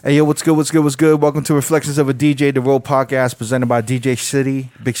Hey, yo, what's good, what's good, what's good? Welcome to Reflections of a DJ, the Road podcast presented by DJ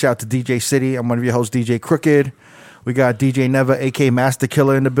City. Big shout out to DJ City. I'm one of your hosts, DJ Crooked. We got DJ Never, a.k.a. Master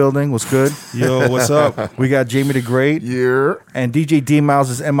Killer in the building. What's good? Yo, what's up? We got Jamie the Great. Yeah. And DJ D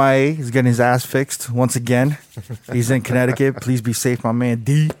Miles is MIA. He's getting his ass fixed once again. He's in Connecticut. Please be safe, my man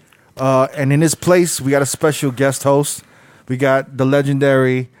D. And in his place, we got a special guest host. We got the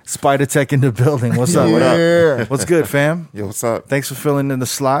legendary Spider Tech in the building. What's up? What up? What's good, fam? Yo, what's up? Thanks for filling in the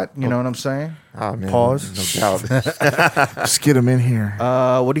slot. You know what I'm saying? Oh, man. Pause. No doubt. Just get him in here.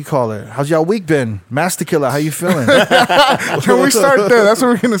 What do you call it? How's y'all week been? Master Killer, how you feeling? Can we start there? That's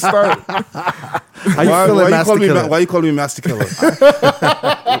where we're going to start. How you feeling, Master Killer? Why you calling me Master Killer?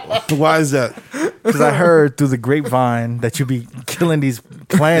 Why is that? Because I heard through the grapevine that you be killing these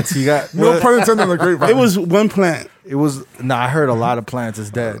plants. You got No pun intended on the grapevine. It was one plant. I heard a lot of plants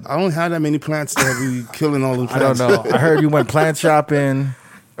is dead. I don't have that many plants that be killing all the I don't plants. know. I heard you went plant shopping.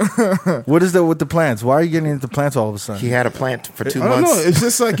 What is that with the plants? Why are you getting into plants all of a sudden? He had a plant for 2 I don't months. know. It's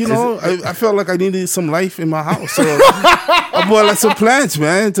just like, I felt like I needed some life in my house. So I bought like some plants,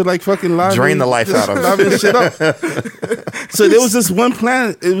 man, to like fucking Drain the life out of it. liven shit up. So there was this one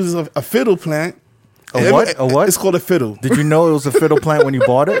plant. It was a fiddle plant. A what? A what? It's called a fiddle. Did you know it was a fiddle plant when you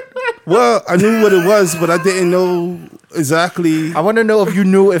bought it? Well, I knew what it was, but I didn't know exactly. I want to know if you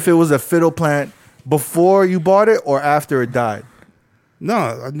knew if it was a fiddle plant before you bought it or after it died. No,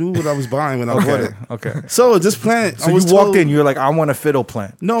 I knew what I was buying when I bought it. Okay. So this plant, So you walked in, you're like, I want a fiddle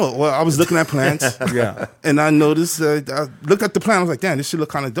plant. No, well, I was looking at plants. Yeah. And I noticed, I looked at the plant. I was like, damn, this should look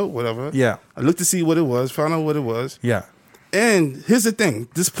kind of dope, whatever. Yeah. I looked to see what it was, found out what it was. Yeah. And here's the thing.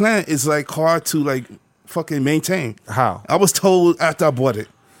 This plant is like hard to like fucking maintain. How? I was told after I bought it.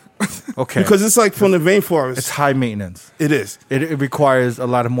 Okay. Because it's like from the rainforest. It's high maintenance. It is. It requires a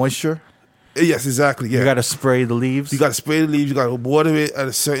lot of moisture. Yes, exactly. Yeah. You got to spray the leaves. You got to spray the leaves. You got to water it at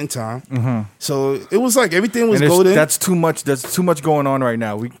a certain time. Mm-hmm. So it was like everything was And golden. That's too much. That's too much going on right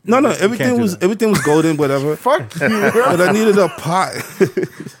now. No, we everything can't do was that. golden, whatever. Fuck you. But I needed a pot.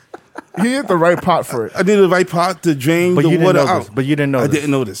 He hit the right pot for it. I needed the right pot to drain But the you didn't water know out. this. But you didn't know I this.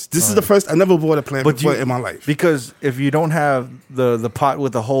 didn't know this. This is the first. I never bought a plant before in my life. Because if you don't have the pot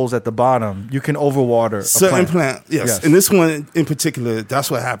with the holes at the bottom, you can overwater Certain a plant. yes. And this one in particular, that's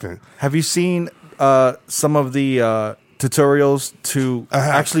what happened. Have you seen some of the tutorials to I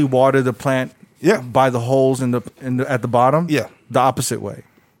have. actually water the plant? Yeah. By the holes in the at the bottom. Yeah. The opposite way.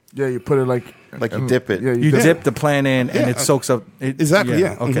 Yeah, you put it like You dip it. Yeah, You dip dip the plant in and Yeah. it soaks up. Exactly,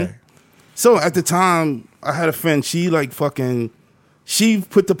 yeah. Okay. Mhm. So at the time, I had a friend. She she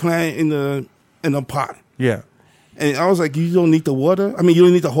put the plant in a pot. Yeah. And I was like, you don't need the water? I mean, you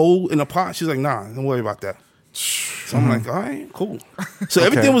don't need the hole in the pot? She's like, nah, don't worry about that. So I'm like, all right, cool. So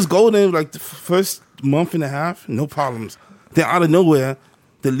everything was golden, like the first month and a half, no problems. Then out of nowhere,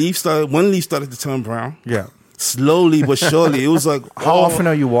 one leaf started to turn brown. Yeah. Slowly but surely. It was like, How often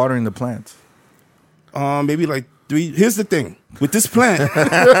are you watering the plants? maybe like 3. Here's the thing. With this plant,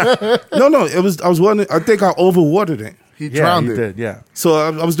 no, I was wondering, I think I overwatered it. he Yeah, drowned you it. did. Yeah. So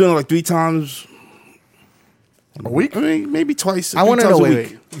I was doing it like 3 times A week? I mean, maybe twice. I want to 3 know. times a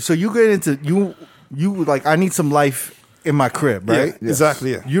Wait. week. So you get into you like I need some life in my crib, right? Yeah,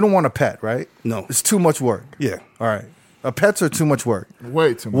 exactly. Yeah. You don't want a pet, right? No. It's too much work. Yeah. All right. Pets are too much work.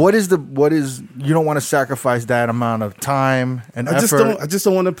 Way too much. What is you don't want to sacrifice that amount of time and effort. I just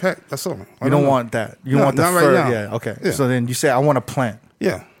don't want a pet. That's all. You don't want that. You No, want the not right fur. now. Yeah. Okay. Yeah. So then you say I want a plant.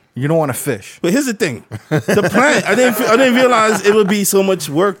 Yeah. You don't want a fish. But here's the thing. The plant, I didn't realize it would be so much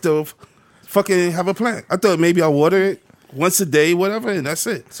work to fucking have a plant. I thought maybe I water it once a day, whatever, and that's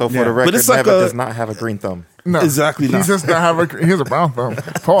it. So for Yeah. the But record, it's like Never a- does not have a green thumb. No, Exactly He not. just don't have he has a brown thumb.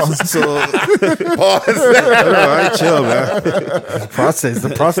 Pause. So, all right, chill, man. The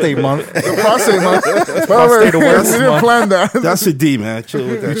prostate month. The prostate month. By the way, Prostate awareness we didn't month. plan that. That's a D, man. Chill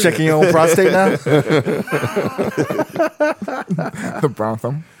with that. You checking your own prostate now? The brown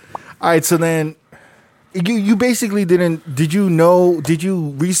thumb. All right. So then you basically did you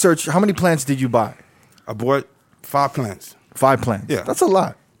research how many plants did you buy? I bought 5 plants. 5 plants. Yeah. That's a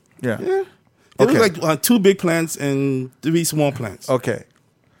lot. Yeah. Yeah. It Okay. was like 2 big plants and 3 small plants. Okay.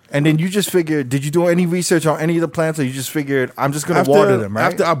 And then you just figured, did you do any research on any of the plants, or you just figured, I'm just going to water them, right?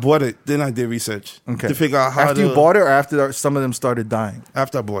 After I bought it, then I did research to figure out how After you bought it, or after some of them started dying?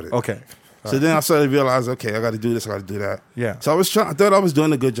 After I bought it. Okay. So then I started to realize, okay, I got to do this, I got to do that. Yeah. So I thought I was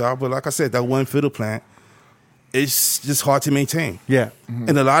doing a good job, but like I said, that one fiddle plant, it's just hard to maintain. Yeah.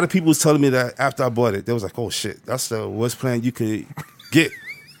 And a lot of people was telling me that after I bought it, they was like, oh shit, that's the worst plant you could get.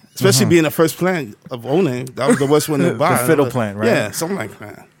 Especially being the first plant of owning, that was the worst one to buy. fiddle plant, right? Yeah. So I'm like,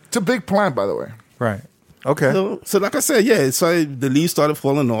 man. It's a big plant, by the way. Right. Okay. So like I said, yeah, so the leaves started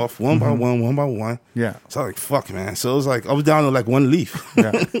falling off one by one by one. Yeah. So I was like, fuck, man. So it was like, I was down to like one leaf.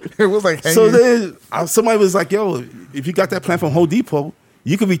 Yeah. It was like hanging. So then somebody was like, yo, if you got that plant from Home Depot,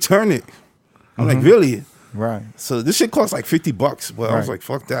 you could return it. I'm like, really? Right. So this shit cost like $50. But I was Right. like,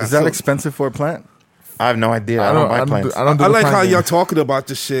 fuck that. Is that So expensive for a plant? I have no idea. I don't buy plants. I don't do I the like plant how game. y'all talking about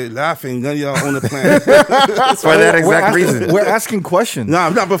this shit, laughing. None of y'all own a plant. For that exact reason. We're asking questions.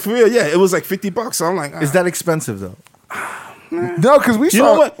 nah, but for real, yeah, it was like $50. So I'm like, Is that expensive though? No, because we you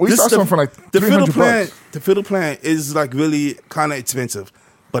know saw what? we saw some for like the fiddle $300. plant. The fiddle plant is like really kind of expensive,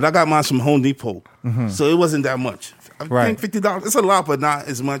 but I got mine from Home Depot, so it wasn't that much. I Right. think $50. It's a lot, but not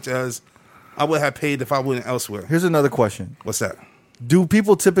as much as I would have paid if I went elsewhere. Here's another question. What's that? Do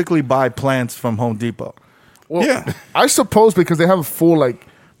people typically buy plants from Home Depot? Well, Yeah. I suppose because they have a full like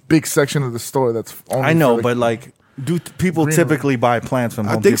big section of the store that's only I know, for, but like, do people Greenery. typically buy plants from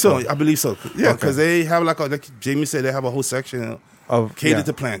Home I think Depot? so. I believe so. Yeah, Okay. because they have like Jamie said, they have a whole section Of- catered yeah.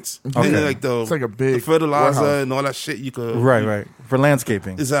 to plants. Okay. And then, like It's like a big the fertilizer warehouse. and all that shit. You could Right. For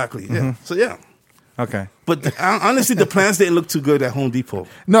landscaping. Exactly. Yeah. So yeah. Okay. But honestly, the plants didn't look too good at Home Depot.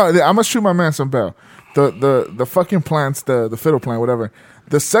 No, I must shoot my man some bell. The fucking plants, the fiddle plant, whatever.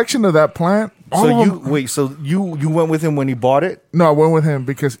 The section of that plant. All So of you them, wait. So you went with him when he bought it? no, I went with him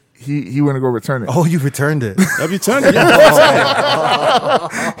because he went to go return it. Oh, you returned it. Have you turned it?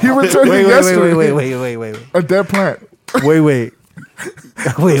 Yeah. He returned it yesterday. wait. A dead plant. Wait.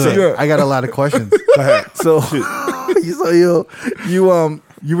 yeah. I got a lot of questions. Go ahead. So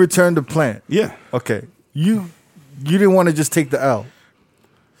you returned the plant. Yeah. Okay. You didn't want to just take the L.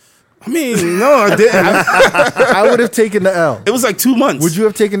 I mean, no, I didn't. I would have taken the L. It was like 2 months. Would you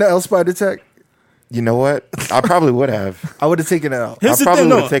have taken the L, Spider Tech? You know what? I probably would have. I would have taken the L. Here's I the probably thing,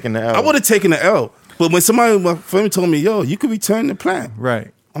 would've no, taken the L. I would have taken the L. But when my friend told me, yo, you could return the plant.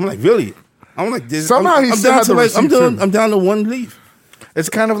 Right. I'm like, really? I'm like, this. Somehow I'm, he I'm still down had to the like, I'm receipt, down, too. I'm down to one leaf. It's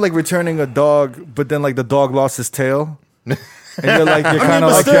kind of like returning a dog, but then like the dog lost his tail. And you're kind of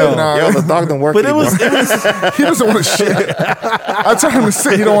but like, still, yo. nah. Yo, the dog don't work. But it anymore. was, He doesn't want to shit. I tell him to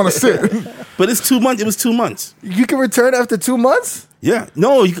sit. He don't want to sit. but it's 2 months. It was 2 months. You can return after 2 months? Yeah.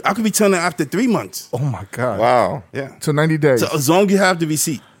 No, I could return it after 3 months. Oh my God. Wow. Yeah. So 90 days. So as long as you have the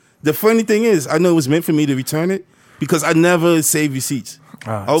receipt. The funny thing is, I know it was meant for me to return it because I never save receipts.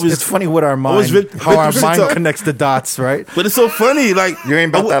 I always- It's funny what our always mind, rip- how rip our the shit mind up. connects the dots, right? But it's so funny. Like You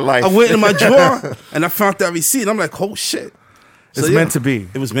ain't about that life. I went in my drawer and I found that receipt. And I'm like, oh shit. It's meant to be.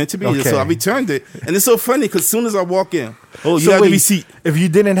 It was meant to be. Okay. So I returned it. And it's so funny because as soon as I walk in, oh, you So have wait, the receipt. If you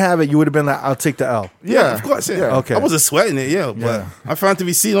didn't have it, you would have been like, I'll take the L. Yeah, of course. Yeah. Okay. I wasn't sweating it, yeah. But Yeah. I found the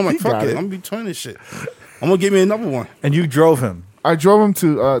receipt. I'm like, He fuck got it. it. I'm returning this shit. I'm going to give me another one. And you drove him. I drove him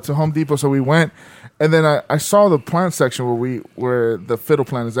to Home Depot, so we went, and then I saw the plant section where the fiddle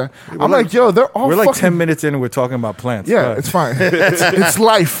plant is at. I'm like, yo, they're all We're like fucking 10 minutes in and we're talking about plants. Yeah, But it's fine. It's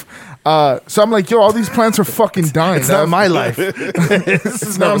life. So I'm like, yo, all these plants are fucking dying. it's not my life. This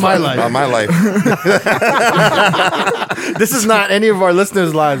is not my life. Not my life. This is not any of our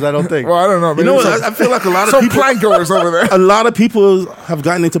listeners' lives, I don't think. Well, I don't know. You know what? I feel like a lot of some people, plant growers over there. a lot of people have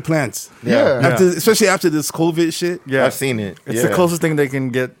gotten into plants. Yeah. After, especially after this COVID shit. Yeah. I've seen it. It's Yeah. the closest thing they can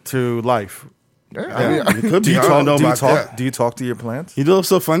get to life. Yeah, I mean, It could Do be. you I don't know talk? Do you about talk? that. Do you talk to your plants? You know what's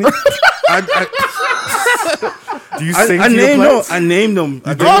so funny? Do you sing I to your named plants? them. I named them.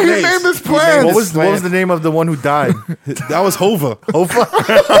 I gave oh, them he names. named his plant. What was the name of the one who died? That was Hova.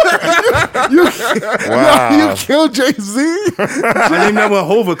 Wow. You killed Jay-Z. I named that one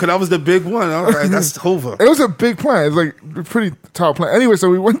Hova because that was the big one. I was like, that's Hova. It was a big plant. It's like a pretty tall plant. Anyway, so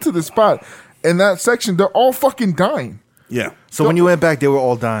we went to the spot. In that section, they're all fucking dying. Yeah. So when you went back, they were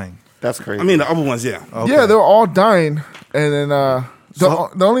all dying. That's crazy. I mean, the other ones, yeah. Okay. Yeah, they were all dying. And then So-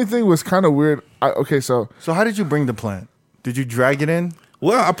 the only thing was kind of weird. So So how did you bring the plant? Did you drag it in?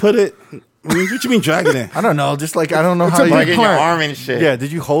 Well, I put it. I mean, what you mean dragging it? I don't know. Just like I don't know It's how a you. like in your plant. arm and shit. Yeah.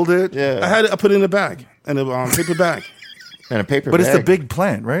 Did you hold it? Yeah. I put it in a bag, in a paper bag. And a paper But it's the bag. big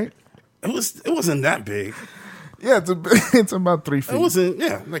plant, right? It wasn't that big. yeah, it's about 3 feet. It wasn't.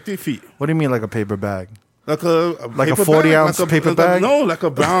 Yeah, like 3 feet. What do you mean, like a paper bag? Like a paper 40-ounce bag, paper like bag? No, like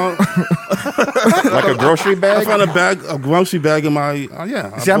a brown. Like a grocery I bag. found a grocery bag in my.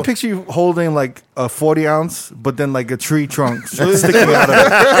 Yeah. See, I'm picturing you holding like a 40-ounce, but then like a tree trunk sticking out of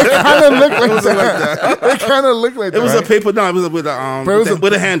it. It kind of looked like that. It kind of looked like It was that. a paper. No, it was with a But it was a-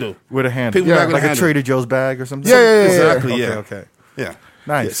 with a handle. With a handle. Paper bag with Like a a handle. Trader Joe's bag or something? Yeah. Exactly. Okay, Yeah. okay. Yeah.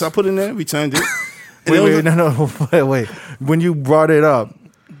 Nice. Yeah, so I put it in there, returned it. And Wait, it was- no. Wait. When you brought it up,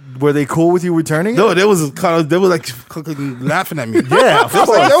 were they cool with you returning it? No, they were like laughing at me. Yeah, of I was course.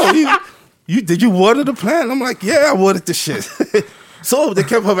 like, yo, you did you water the plant? I'm like, yeah, I watered the shit. So they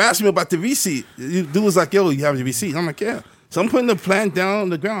kept harassing me about the receipt. Dude was like, yo, you have the receipt? I'm like, yeah. So I'm putting the plant down on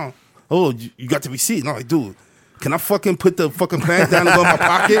the ground. Oh, you got the receipt? And I'm like, dude, can I fucking put the fucking plant down and go in my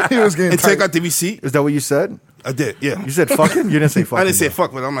pocket He was getting and take tight. out the receipt? Is that what you said? I did, yeah. You said fucking? You didn't say fucking. I didn't say though.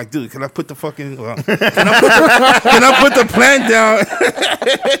 fuck, but I'm like, dude, can I put the fucking, can I put the plant down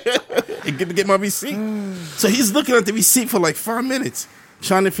and get my receipt? So he's looking at the receipt for like 5 minutes,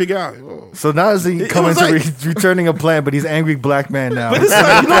 trying to figure out. Oh. So now is he It coming was to like- returning a plant, but he's angry black man now. But it's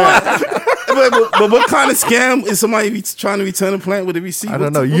like, you know what? But what kind of scam is somebody trying to return a plant with a receipt? I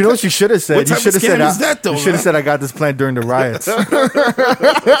don't know. You know what you should have said? what You type should of have said scam is that, though, You should have man? said I got this plant during the riots.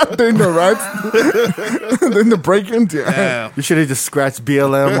 During the riots, then the break-ins. Yeah. Damn. You should have just scratched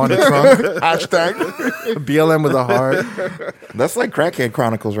BLM on the trunk. Hashtag. BLM with a heart. That's like Crackhead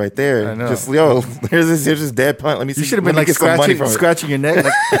Chronicles right there. I know. Just here's this dead plant. Let me see. You should have let been me like get some money scratching from it. your neck.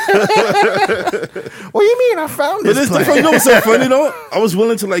 Like, what do you mean? I found But this it's plant. different. You know what's so funny though? I was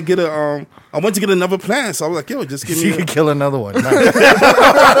willing to like get a I went to get another plant, so I was like, yo, just give So me. you could kill another one. Nice.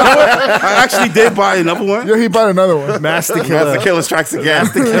 I actually did buy another one. Yeah, he bought another one. Master That's killer. the killer strikes again.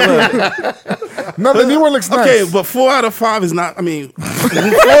 No, the new one looks nice. Okay, but 4 out of 5 is not. I mean, 4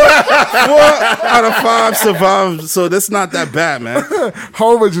 out of 5 survived, so that's not that bad, man.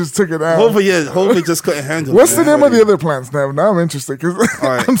 Hova just took it out. Hopefully just couldn't handle What's it. the man. name of the other plants now? Now I'm interested because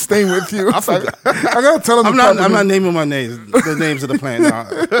right. I'm staying with you. I gotta tell him. I'm not naming my names. The names of the plant. Nah.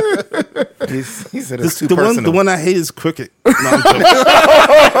 He said it's too The personal. one I hate is cricket. No, I'm joking.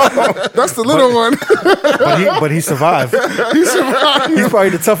 That's the little one. But he survived. He's probably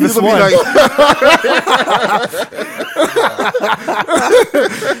the toughest He'll be one. like,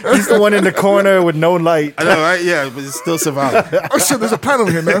 He's the one in the corner with no light. I know, right? Yeah, but it's still surviving. Oh shit! There's a plant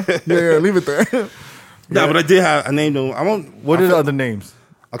over here now. Yeah, leave it there. Yeah, but I did have. I named them. I won't. What are the other names?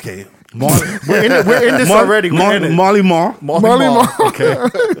 Okay. We're in this already. We're in it. Molly Mar. Molly Mar. Okay.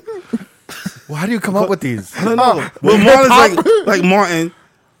 Well, how do you come up with these? I don't know. Well, Marlin's like Martin.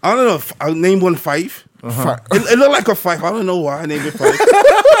 I don't know. If I named one Fife. It looked like a Fife. I don't know why I named it Fife.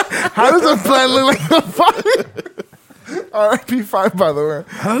 How does a plant look like a five? R.I.P. 5, by the way.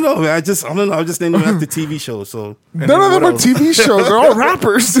 I don't know, man. I don't know. I just named them after TV shows. So None of them are TV shows. They're all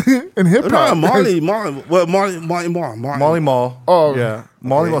rappers and hip no, hop. Marley Mar. Martin. Molly Mall. Oh. yeah,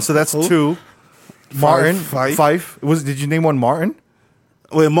 Molly Okay. Mall. So that's Who? 2. Martin, Fife. Fife. Did you name one Martin?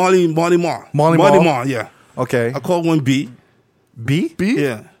 Wait, Molly Mar. Molly Mar? Mar. Yeah. Okay. I called one B. B? B?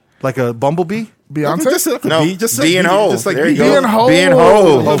 Yeah. Like a bumblebee? Beyonce? Just like a No, B. Just B like and B. Ho. Just like There you B. go. B and Ho. B and Ho.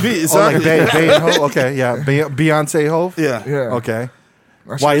 Oh, B. Oh, like Exactly. Bay and Ho? Okay, yeah. Beyonce Hove? Yeah. Yeah. Okay.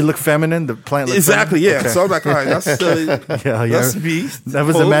 Why you look feminine? The plant looks Exactly. feminine? Yeah. Okay. So I was like, all right, that's yeah, yeah. that's B. That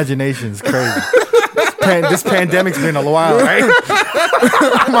was Ho. imagination. It's crazy. This pandemic's been a while, right?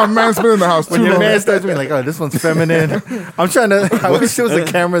 My man's been in the house When too your long. man starts being like, "Oh, this one's feminine," I'm trying to. I wish there was a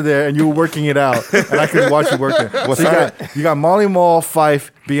camera there and you were working it out, and I could watch you working. What's So that? you got Molly Mall,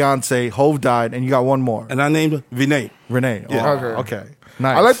 Fife, Beyonce, Hove died, and you got one more, And I named Vinay. Renee. Yeah. Oh, Okay. okay,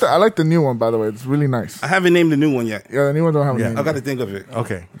 nice. I like the new one, by the way. It's really nice. I haven't named the new one yet. Yeah, the new one don't have a Yeah. name. I got to think of it.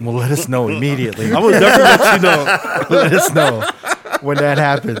 Okay, well, let us know immediately. I will definitely let you know. Let us know when that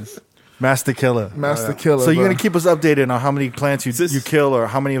happens. Master Killer. Master Killer. So you're bro. gonna keep us updated on how many plants you This- kill or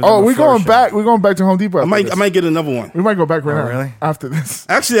how many of them Oh, are we're going flourishing. back. We're going back to Home Depot. I after might this. I might get another one. We might go back right Oh, now. really? After this.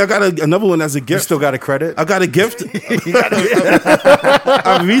 Actually, I got another one as a You gift. still got a credit? I got a gift.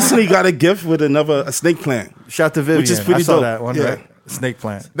 I recently got a gift with a snake plant. Shout to Vivian. Which is pretty I saw dope. that one, Yeah. right? Snake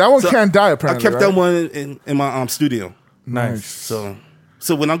plant. That one So, can't die. I Apparently, kept right? that one in my studio. Nice. So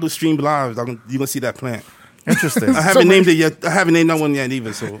when I go stream live, you're gonna see that plant. Interesting. I haven't named it yet. I haven't named that one yet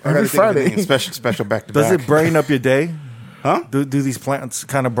either. So I Every gotta think of the Friday. name. Special back to Does back. it brighten up your day? Huh? Do these plants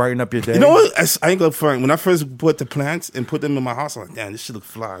kind of brighten up your day? You know what? I ain't gonna front. When I first bought the plants and put them in my house, I'm like, damn, this shit look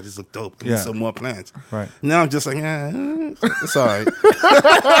fly. This look dope. I need Yeah. some more plants. Right. Now I'm just like, it's all right.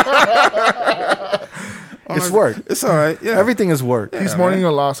 It's work. It's all right. Yeah. Everything is work. He's mourning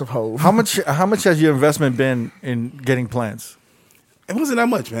a loss of hope. How much has your investment been in getting plants It wasn't that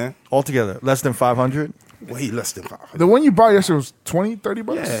much, man. altogether? Less than 500? Way less than 500. The one you bought yesterday was 20, 30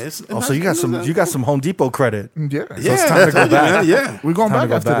 bucks? Yeah. It's Oh, so you got some Home Depot credit. Yeah. Yeah, it's time to go I told you, back. man, yeah. We're going Time to back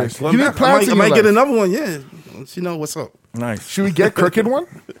go after back. this. Well, You need plants I in might your get life. another one. Yeah. Once you know what's up. Nice. Should we get Crooked one?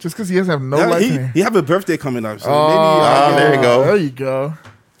 Just because he doesn't have no Yeah, life he, in here. he have a birthday coming up, so Oh, maybe there you go. There you go.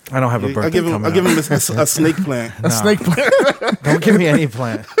 I don't have a birthday I'll give him. coming I'll give up. him a snake plant. A snake plant. Don't give me any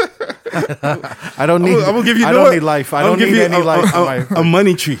plant. I don't need. I'm gonna give you. I know don't what? need life. I I'm don't gonna need give you any life. in my, a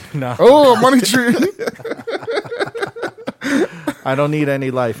money tree. no, Oh, a money tree. I don't need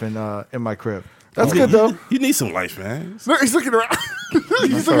any life in my crib. That's good though. You need some life, man. Look, he's looking around.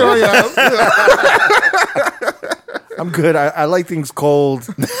 He's looking around your house. I'm good. I like things cold.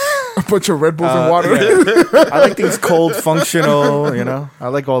 Put your Red Bulls in water. Yeah. I like things cold, functional. You know, I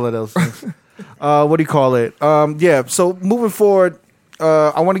like all of those things. What do you call it? Yeah. So moving forward,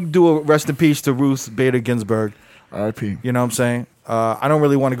 I want to do a rest in peace to Ruth Bader Ginsburg. R.I.P. You know what I'm saying? I don't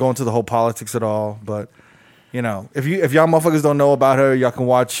really want to go into the whole politics at all, but you know, if y'all motherfuckers don't know about her, y'all can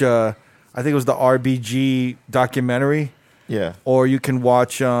watch. I think it was the RBG documentary. Yeah. Or you can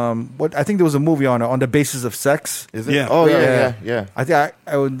watch what I think there was a movie on her, On the Basis of Sex. Is it? Yeah. Oh yeah. I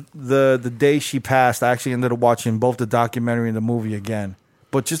think the day she passed, I actually ended up watching both the documentary and the movie again.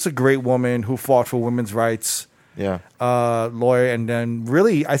 But just a great woman who fought for women's rights, Yeah. lawyer, and then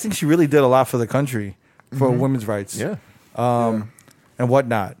really, I think she really did a lot for the country for women's rights. Yeah. And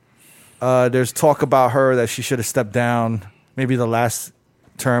whatnot. There's talk about her that she should have stepped down maybe the last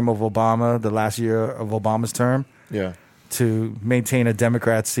term of Obama, the last year of Obama's term, Yeah. to maintain a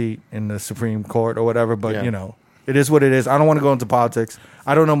Democrat seat in the Supreme Court or whatever. But, Yeah. you know, it is what it is. I don't want to go into politics.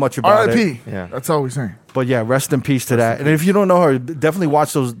 I don't know much about it. R.I.P. Yeah. That's all we're saying. But, yeah, rest in peace to that. And if you don't know her, definitely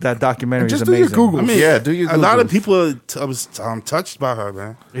watch that documentary. Just It's do your amazing. Google. I mean, Yeah, do your a lot of Googles. people was touched by her,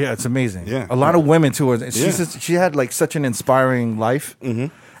 man. Yeah, it's amazing. Yeah. A lot of women, too. And Yeah. she had, like, such an inspiring life. Mm-hmm.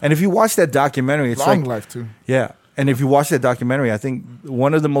 And if you watch that documentary, it's Long like... life, too. Yeah. And if you watch that documentary, I think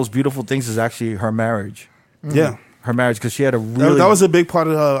one of the most beautiful things is actually her marriage. Yeah, Her marriage, because she had a really... that was a big part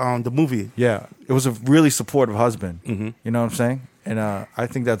of her, the movie. Yeah. It was a really supportive husband. Mm-hmm. You know what I'm saying? And I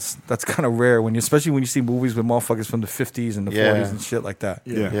think that's kind of rare, especially when you see movies with motherfuckers from the 50s and the Yeah. 40s and shit like that.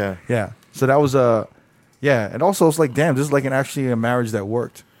 Yeah. Yeah. Yeah. So that was yeah. And also it's like, damn, this is like actually a marriage that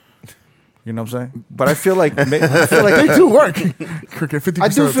worked. You know what I'm saying? But I feel like They do work. Cricket, 50%. I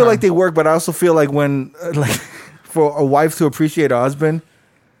do of the feel like time. they work, but I also feel like when like for a wife to appreciate her husband,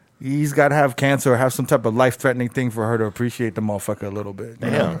 he's got to have cancer or have some type of life-threatening thing for her to appreciate the motherfucker a little bit. You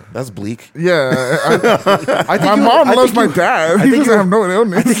know? Damn, that's bleak. Yeah. I think My you- mom I loves think my you- dad. I He think doesn't you- have no I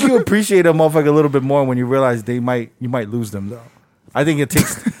illness. think you appreciate a motherfucker a little bit more when you realize you might lose them though. I think it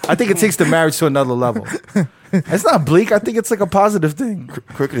takes the marriage to another level. It's not bleak. I think it's like a positive thing.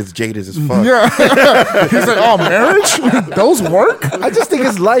 Cricket is jaded as fuck. Yeah. He's like, oh, marriage? Those work? I just think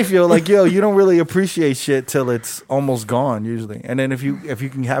it's life, yo. Like, yo, you don't really appreciate shit till it's almost gone usually. And then if you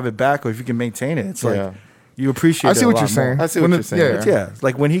can have it back or if you can maintain it, it's like Yeah. you appreciate I it see a what lot you're saying. more. I see what you're saying. But yeah,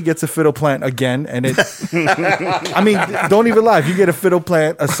 like when he gets a fiddle plant again, and it. I mean, don't even lie. If you get a fiddle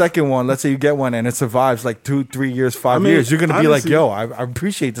plant, a second one, let's say you get one, and it survives like 2, 3 years, 5 years, you're gonna be like, honestly- yo, I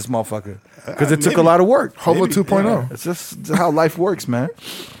appreciate this motherfucker because it took a lot of work. Hobo 2.0. It's just how life works, man.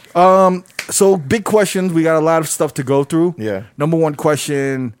 So big questions. We got a lot of stuff to go through. Yeah. Number one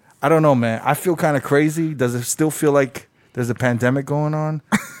question. I don't know, man. I feel kind of crazy. Does it still feel like there's a pandemic going on?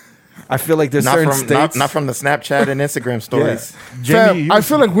 I feel like there's Not certain from states. not from the Snapchat and Instagram stories. Fam, Jamie, you- I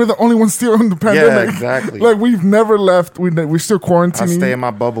feel like we're the only ones still in the pandemic. exactly. Like we've never left. We're still I quarantining. stay in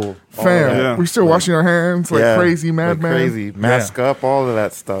my bubble. all Fam, of that. Yeah. we're still washing our hands like crazy like madman. crazy. Mask up, all of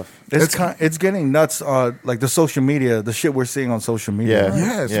that stuff. it's getting nuts. Like the social media, the shit we're seeing on social media. Yeah.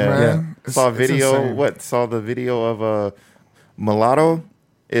 Yes, Yeah. man. Saw a It's video. insane. Saw the video of Mulatto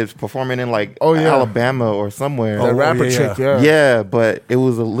is performing in like Oh, yeah. Alabama or somewhere. That rapper yeah, chick, yeah. yeah. But it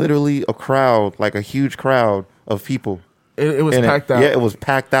was literally a crowd, like a huge crowd of people. It was in packed out. Yeah, it was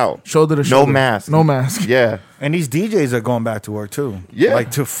packed out. Shoulder to No shoulder. mask. No mask. Yeah. And these DJs are going back to work too. Yeah.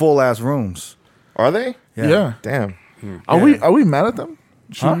 Like to full ass rooms. Are they? Yeah. Damn. Are we mad at them?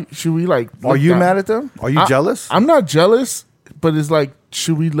 Huh? Should we like? Are look you down- mad at them? Are you jealous? I'm not jealous, but it's like,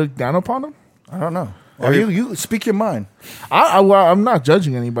 should we look down upon them? I don't know. Are you speak your mind? I'm not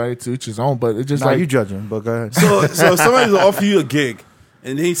judging anybody to each his own, but it's just Nah, like you judging, but go ahead. So if somebody will offer you a gig,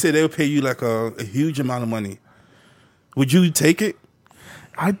 and they say they'll pay you like a huge amount of money, would you take it?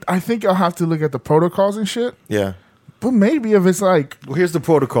 I think I'll have to look at the protocols and shit. Yeah. But maybe if it's like, Well, here's the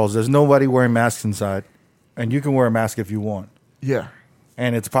protocols. There's nobody wearing masks inside, and you can wear a mask if you want. yeah,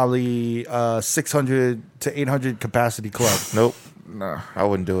 And it's probably 600 to 800 capacity club. Nope. nah, I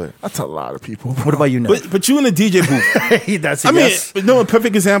wouldn't do it. that's a lot of people. What about you, Nick? But you in the DJ booth. That's a I mean, yes. no, a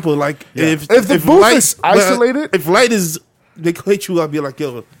perfect example. Like if the booth is isolated- if light is they hit you up, be like,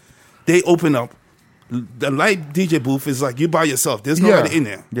 yo, they open up. The light DJ booth is like you by yourself. There's Yeah. nobody in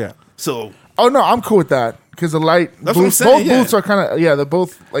there. Yeah. So Oh no, I'm cool with that because the light That's what I'm booths, saying, both yeah. booths are kind of they're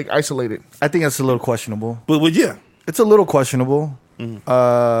both like isolated. I think that's a little questionable. but yeah. It's a little questionable.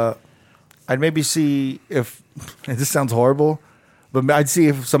 I'd maybe see if, and this sounds horrible, but I'd see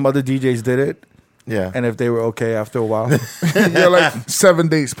if some other DJs did it Yeah. and if they were okay after a while. You're like 7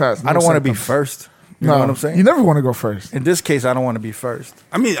 days past. I don't want to be first. You know what I'm saying? You never want to go first. In this case, I don't want to be first.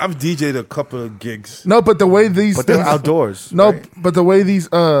 I mean, I've DJ'd a couple of gigs. No, but the way these But they're things- outdoors. No, right? but the way these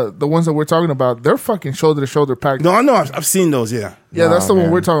the ones that we're talking about, they're fucking shoulder to shoulder packed. No, I know. I've seen those. Yeah. Yeah, that's the Nah, one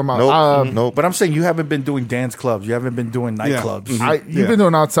man. we're talking about. Nope. Nope. But I'm saying you haven't been doing dance clubs. You haven't been doing nightclubs. Mhm. You've been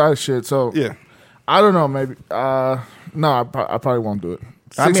doing outside shit, so Yeah. I don't know. Maybe no, I probably won't do it.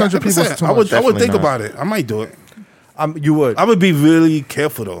 I mean, 600 Like I people said, is too I much. would Definitely think not. about it. I might do it. You would. I would be really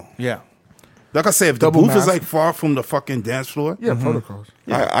careful though. Yeah. Like I said, if the Double booth is mask. like far from the fucking dance floor, Yeah, protocols.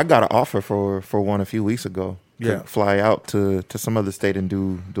 I got an offer for one a few weeks ago. To Yeah. fly out to some other state and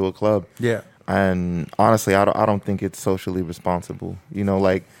do a club. Yeah. And honestly, I don't think it's socially responsible. You know,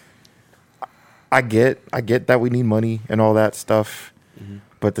 like I get that we need money and all that stuff,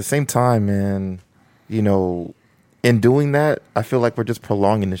 but at the same time, man, you know, in doing that, I feel like we're just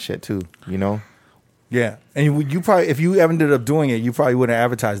prolonging the shit too. You know? Yeah. And you probably, if you ended up doing it, you probably wouldn't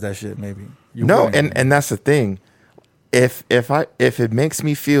advertise that shit. Maybe. You No, wouldn't. and that's the thing. If it makes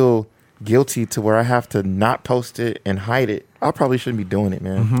me feel guilty to where I have to not post it and hide it, I probably shouldn't be doing it,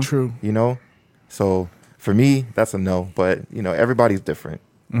 man. True. You know? So for me, that's a no. But you know, everybody's different.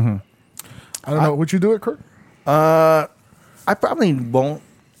 I don't know. Would you do it, Kirk? I probably won't.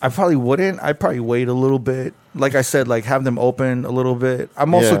 I probably wouldn't. I'd probably wait a little bit. Like I said, like have them open a little bit.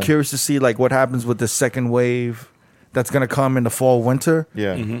 I'm also Yeah. curious to see like what happens with the second wave that's gonna come in the fall winter.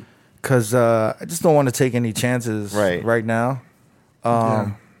 Yeah. Because I just don't want to take any chances Right. now.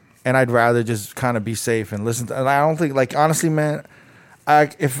 Yeah. And I'd rather just kind of be safe and listen to. And I don't think, like, honestly, man,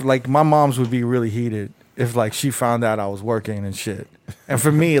 if like my mom's would be really heated if like she found out I was working and shit. And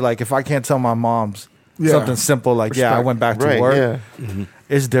for me, like, if I can't tell my mom's Yeah. something simple like, yeah, I Respect. went back to Right. work, Yeah.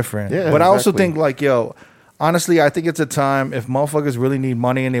 it's different. Yeah, but I also exactly. think, like, yo, honestly, I think it's a time if motherfuckers really need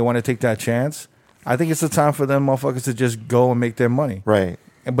money and they want to take that chance. I think it's a time for them motherfuckers to just go and make their money. Right.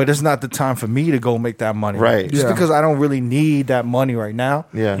 But it's not the time for me to go make that money. Right. Just Yeah. because I don't really need that money right now.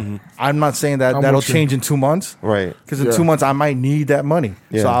 Yeah. I'm not saying that I'm that'll with you. change in 2 months. Right. Because in Yeah. 2 months I might need that money.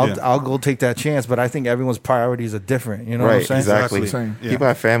 Yeah. So Yeah. I'll go take that chance. But I think everyone's priorities are different. You know what I'm Right. saying? Exactly. Same. Yeah. People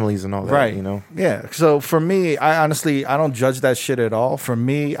have families and all that. Right. You know. Yeah. So for me, I honestly I don't judge that shit at all. For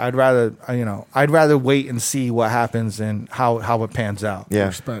me, I'd rather wait and see what happens and how it pans out. Yeah.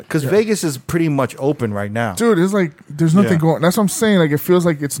 Respect. Because Yeah. Vegas is pretty much open right now. Dude, it's like there's nothing Yeah. going. That's what I'm saying. Like it feels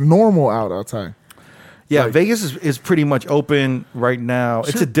like it's normal outside. Yeah, like- Vegas is pretty much open right now.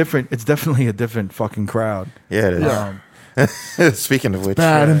 It's it's definitely a different fucking crowd. Yeah. It is. Yeah. Speaking of which,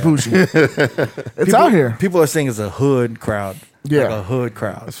 Bad and bougie. It's out here. People are saying it's a hood crowd. Yeah. Like a hood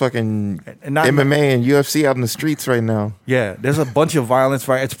crowd. it's fucking And not- MMA and UFC out in the streets right now. Yeah, there's a bunch of violence.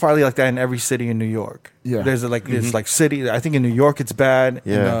 Right, it's probably like that in every city in New York. Yeah. there's it's like city. I think in New York it's bad.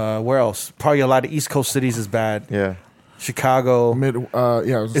 Yeah. And, where else? Probably a lot of East Coast cities is bad. Yeah. Chicago. Mid. Yeah. I was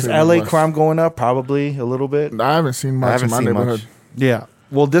gonna Is say LA Midwest. crime going up? Probably a little bit. I haven't seen much I haven't in my seen neighborhood. much. Yeah.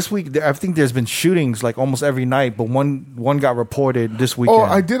 Well, this week I think there's been shootings like almost every night, but one got reported this weekend Oh,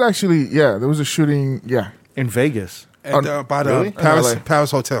 I did actually. Yeah, there was a shooting. Yeah. in Vegas. at by the Really? Paris LA. Paris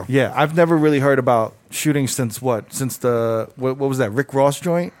Hotel. Yeah, I've never really heard about shootings since what? Since the what was that Rick Ross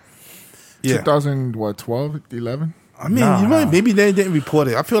joint? Yeah. 2012, 11. I mean, Nah. you might maybe they didn't report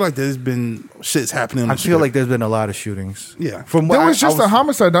it. I feel like there's been shit's happening. On I the feel strip. like there's been a lot of shootings. Yeah. From what There was I just a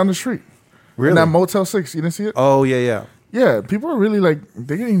homicide down the street. really. In that Motel 6. You didn't see it? Oh yeah. Yeah, people are really like,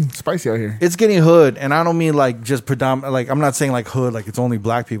 they're getting spicy out here. It's getting hood, and I don't mean like just predominant. Like I'm not saying like hood, like it's only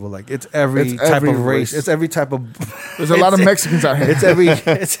black people. Like it's every It's type every of race. race. It's every type of. There's a lot of it's- Mexicans out here.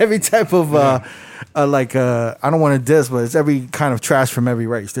 It's every type of I don't want to diss, but it's every kind of trash from every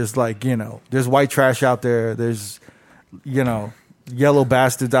race. There's like there's white trash out there. There's yellow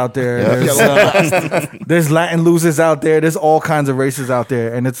bastards out there. Yeah. There's Latin losers out there. There's all kinds of races out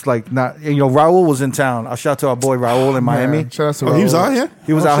there, and it's like not. Raul was in town. I'll shout out to our boy Raul in Miami. Man, shout out to Oh, he was Raul. out here.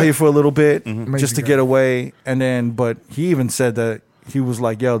 He was out here for a little bit just Amazing to guy. get away, and then but he even said that he was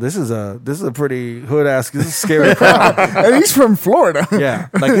like, "Yo, this is a pretty hood ass. This is a scary crowd." And he's from Florida. Yeah,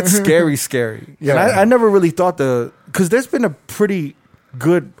 like it's scary. Yeah. And I never really thought because there's been a pretty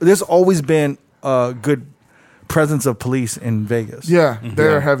good. There's always been a good presence of police in Vegas. Yeah,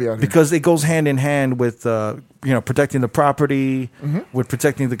 they're heavy out here. Because it goes hand in hand with protecting the property, with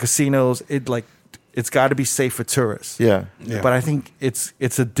protecting the casinos. It's got to be safe for tourists. Yeah. Yeah. But I think it's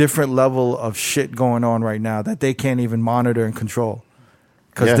a different level of shit going on right now that they can't even monitor and control.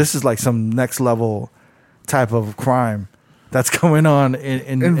 Because Yeah. this is like some next level type of crime that's going on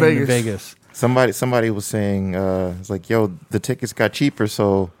in Vegas. Vegas. Somebody was saying, it's like, yo, the tickets got cheaper,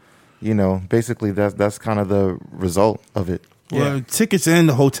 so basically that's kind of the result of it. Well, Yeah. tickets in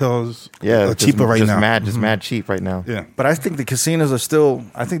the hotels Yeah, are cheaper right just now. Mad cheap right now. Yeah. But I think the casinos are still.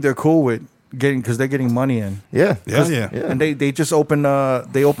 I think they're cool with because they're getting money in. Yeah. Yeah. And they just opened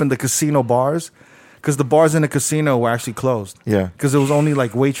the casino bars because the bars in the casino were actually closed. Yeah. Because it was only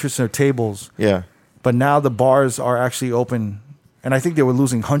like waitress or tables. Yeah. But now the bars are actually open, and I think they were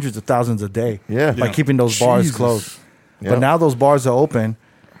losing hundreds of thousands a day Yeah. by Yeah. keeping those bars Jesus. closed. Yeah. But now those bars are open,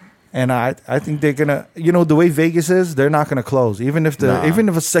 and I think they're gonna, the way Vegas is, they're not gonna close even if Nah. even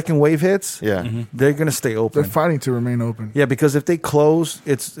if a second wave hits. Yeah. They're gonna stay They're open. fighting to remain open. Yeah, because if they close,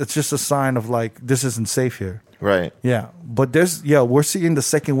 it's just a sign of like this isn't safe here. Right. Yeah, but we're seeing the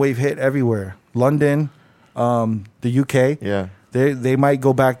second wave hit everywhere. London, the UK. Yeah. They might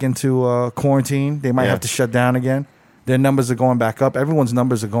go back into quarantine. They might Yeah. have to shut down again. Their numbers are going back up. Everyone's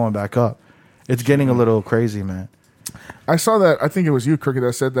numbers are going back up. It's getting a little crazy, man. I saw that. I think it was you, Crooked,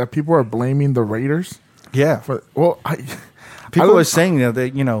 that said that people are blaming the Raiders Yeah, for. Well, people don't- are saying that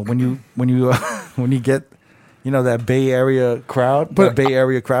when you when you get that Bay Area crowd, But that Bay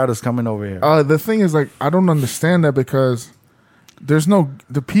Area crowd is coming over here. the thing is, like, I don't understand that because there's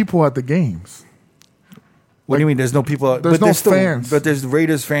the people at the games. What do you mean? There's no people. There's but no still, fans. But there's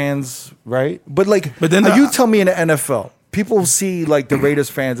Raiders fans, right? But But then you tell me in the NFL, people see like the Raiders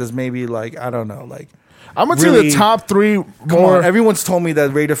fans as maybe like I don't know, like I'm gonna tell you Really? the top three come more. on. Everyone's told me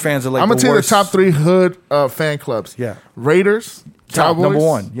that Raider fans are like I'm gonna the tell you the worst. top three hood fan clubs. Yeah. Raiders, Top, Cowboys, number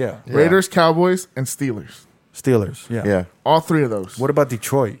one. Yeah, Raiders, Cowboys, and Steelers. Steelers. Yeah. Yeah. All three of those. What about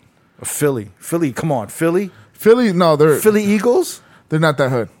Detroit? Or Philly? Philly, come on, Philly. Philly? No, Philly Eagles. they're not that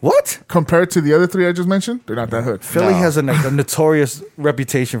hood What? compared to the other three I just mentioned. They're not that hood. Philly No. has a notorious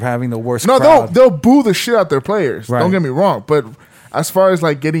reputation for having the worst No, crowd. they'll boo the shit out their players. Right. Don't get me wrong, but as far as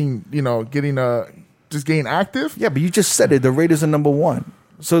like getting just getting active, Yeah, but you just said it. The Raiders are number one.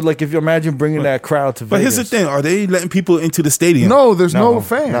 So, like, if you imagine bringing that crowd to But Vegas. here's the thing: are they letting people into the stadium? no, there's no, No.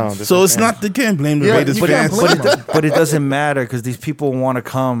 fans. No, So it's not. They can't blame the Yeah, Raiders you can't fans. blame But it doesn't matter because these people want to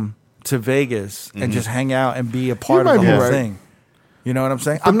come to Vegas and just hang out and be a part might of the be whole right. thing. You know what I'm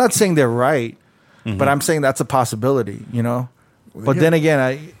saying? I'm not saying they're right, but I'm saying that's a possibility. But then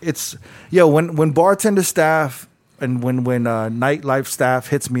again, when bartender staff and when nightlife staff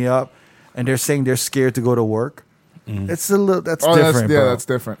hits me up and they're saying they're scared to go to work, it's a little that's different, bro. that's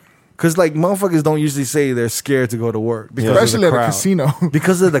different. Because like motherfuckers don't usually say they're scared to go to work because Especially of the at a crowd. casino.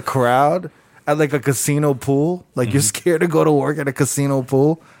 Because of the crowd at like a casino pool. Like you're scared to go to work at a casino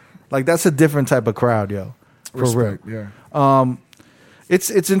pool. Like that's a different type of crowd, yo. For Respect, real. yeah.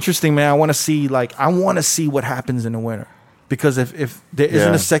 It's interesting, man. I want to see what happens in the winter because if there isn't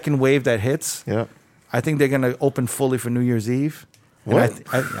Yeah. a second wave that hits, Yeah. I think they're gonna open fully for New Year's Eve. And What?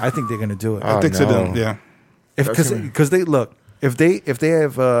 I think they're gonna do it. Oh, I think so. no. Yeah. Because they look if they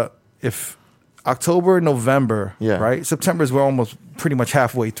have if October, November, Yeah. right? September's we're almost pretty much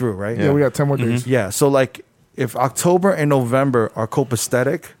halfway through, right? Yeah, we got 10 more days. Yeah. So like if October and November are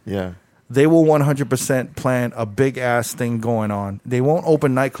copacetic, Yeah. they will 100% plan a big ass thing going on. They won't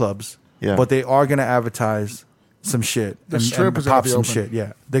open nightclubs, Yeah. but they are gonna advertise some shit The strip is gonna pop be some open. shit.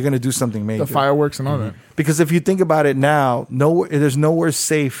 Yeah, they're gonna do something major. The fireworks and all that. Because if you think about it now, there's nowhere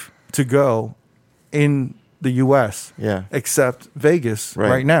safe to go in the U.S. Yeah. except Vegas Right.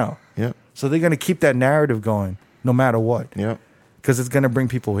 right now. Yep. So they're going to keep that narrative going no matter what Yep. because it's going to bring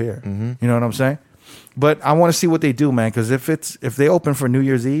people here. You know what I'm saying? But I want to see what they do, man, because if they open for New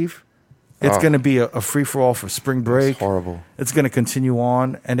Year's Eve, it's Oh. going to be a free-for-all for spring break. It's horrible. It's going to continue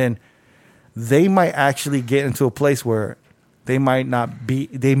on. And then they might actually get into a place where they might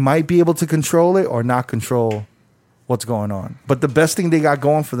be able to control it or not control what's going on. But the best thing they got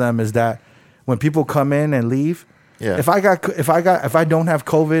going for them is that when people come in and leave, Yeah. if I don't have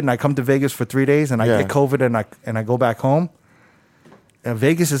COVID and I come to Vegas for 3 days and I Yeah. get COVID and I go back home,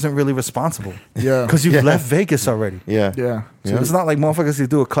 Vegas isn't really responsible. Yeah. Because you've Yeah. left Vegas already. Yeah. Yeah. So Yeah. it's not like motherfuckers can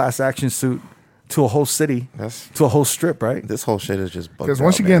do a class action suit to a whole city, That's to a whole strip, right? this whole shit is just bugged 'Cause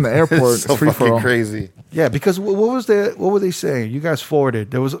once out, you get in man. the airport, it's so it's free for fucking all. crazy. Yeah, because what were they saying? You guys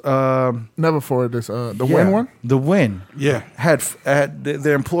forwarded. There was Never forward this. The yeah, win one? The Win Yeah. had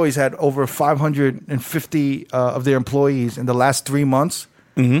their employees had over 550 of their employees in the last 3 months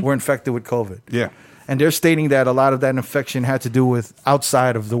were infected with COVID. Yeah. And they're stating that a lot of that infection had to do with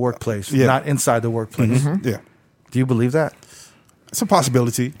outside of the workplace, Yeah. not inside the workplace. Yeah. Do you believe that? It's a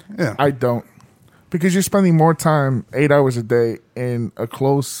possibility. Yeah. I don't. Because you're spending more time 8 hours a day in a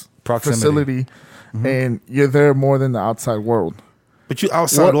close Proximity. facility and you're there more than the outside world. But you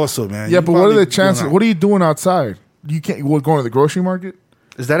outside What- also, man. Yeah, You but what are probably the chances? going out. What are you doing outside? You can't. We're going to the grocery market.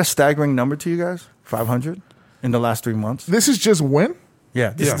 Is that a staggering number to you guys? 500 in the last 3 months? This is just win.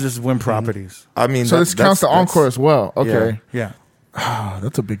 Yeah, this Yeah. is just Win properties. I mean, So this counts the encore as well. Okay. Yeah.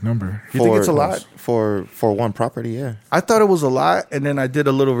 That's a big number. You think it's a lot? for one property? Yeah. I thought it was a lot, and then I did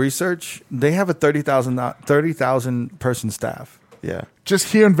a little research. They have a 30,000 person staff. Yeah.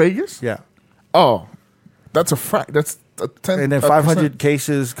 Just here in Vegas? Yeah, Oh, that's a that's a 10. and then 500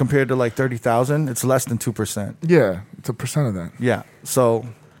 cases compared to like 30,000. It's less than 2%. Yeah, it's a percent of that. Yeah, so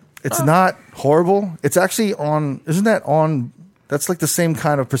it's not horrible. It's actually on. Isn't that on? That's like the same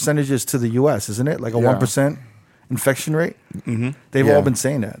kind of percentages to the U.S., isn't it? Like a Yeah. 1% infection rate. Mm-hmm. They've Yeah. all been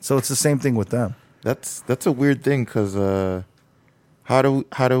saying that, so it's the same thing with them. That's a weird thing because how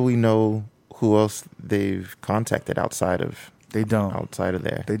do we know who else they've contacted outside of They don't.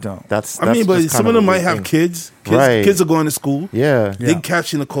 there? They don't. That's I mean, but just some kind of them a might weird have thing. kids. Right. Kids are going to school. Yeah. Yeah. They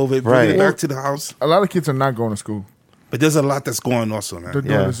catching the COVID, bringing Right. it back to the house. A lot of kids are not going to school. But there's a lot that's going also, man. They're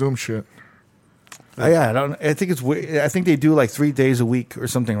doing Yeah. the Zoom shit. I think it's weird. I think they do like 3 days a week or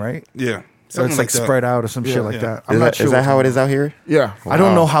something, right? Yeah. So it's like that. spread out or some shit Yeah. like Yeah. that. I'm Is not that, sure. is that what's how going it is out here? Yeah. on. I don't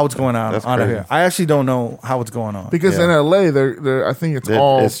Wow. know how it's going on That's out of crazy. here. I actually don't know how it's going on. Because Yeah. in LA, they're I think it's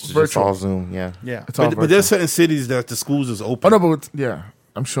all It's just virtual. all Zoom. Yeah. Yeah, It's all But virtual. there's certain cities that the schools is Oh open. no, but yeah,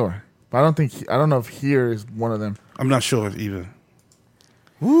 I'm sure. But I don't know if here is one of them. I'm not sure either.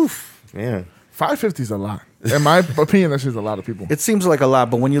 Woof. Man. 550 is a lot. In my opinion, that's just a lot of people. it seems like a lot,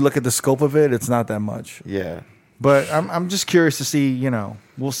 but when you look at the scope of it, it's not that much. Yeah. But I'm just curious to see.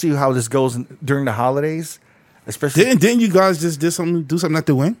 We'll see how this goes during the holidays, especially. Didn't you guys just do something at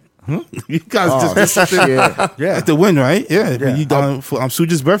the win? You guys Oh, just did something yeah. Yeah, at the win, right? Yeah. Yeah. You done for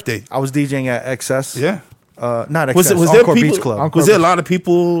Suja's birthday. I was DJing at XS. Yeah. Not XS. Was there Encore people? Beach Club. Encore Was there a lot of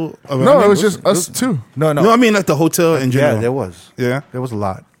people around? No, there? it was just us two. No, No, I mean at the hotel in general. yeah, there was. Yeah. There was a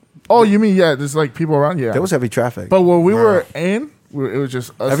lot. Oh, you mean there's like people around? Yeah. There was heavy traffic. But where we were in, it was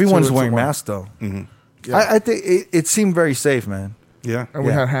just us. Everyone's two wearing and masks though. Mm-hmm. Yeah. I think it seemed very safe, man. Yeah. And we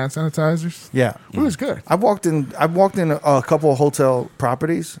Yeah. had hand sanitizers. Yeah. It was good. I've walked in a couple of hotel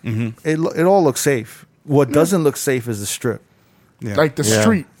properties. It all looks safe. What doesn't look safe is the strip. Yeah. Like the Yeah.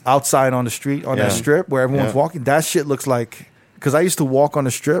 street. Outside on the street, on that Yeah. strip where everyone's Yeah. walking, that shit looks like, because I used to walk on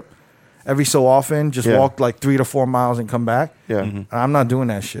the strip every so often, just Yeah. walk like 3 to 4 miles and come back. Yeah. And I'm not doing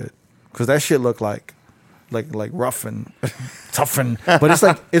that shit because that shit looked like rough and tough and,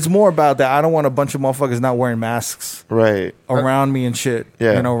 but it's more about that. I don't want a bunch of motherfuckers not wearing masks Right. around me and shit.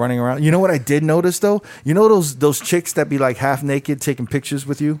 Yeah. Running around. You know what I did notice though? You know those chicks that be like half naked taking pictures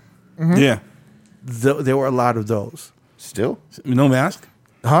with you? Yeah. There were a lot of those. Still? No mask?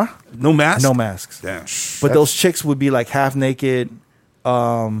 Huh? No mask? No masks. Damn. But those chicks would be like half naked,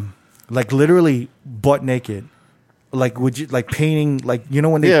 like literally butt naked. Like would you like painting like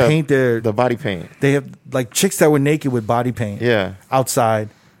when they paint the body paint. they have like chicks that were naked with body paint Yeah. outside,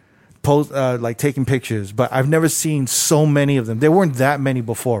 post like taking pictures. But I've never seen so many of them. There weren't that many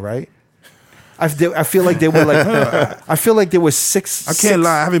before, right? I feel like they were like I feel like there was six. I can't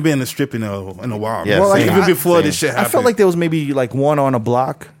lie. I haven't been in a strip in a while. Yeah, Well, like, same. even before Same. this shit happened. I felt like there was maybe like one on a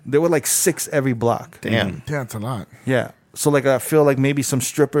block. There were like 6 every block. Damn. Yeah, it's a lot. Yeah. So like I feel like maybe some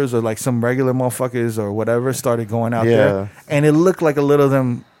strippers or like some regular motherfuckers or whatever started going out Yeah. there, and it looked like a little of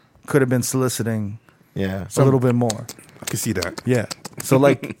them could have been soliciting Yeah. a little bit more. I can see that. Yeah. So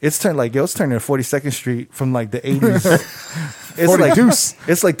like it's turning to 42nd Street from like the 80s. It's 40 like deuce.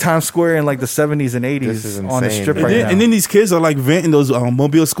 it's like Times Square in like the 70s and This is 80s on the insane, strip man. right now. And then these kids are like renting those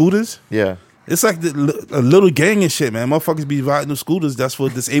mobile scooters. Yeah. It's like a little gang and shit, man. Motherfuckers be riding those scooters. That's for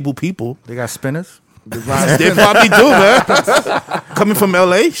disabled people. They got spinners. They probably do, man. Coming from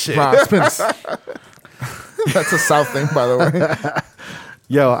LA, shit. Wow, Spence. That's a South thing, by the way.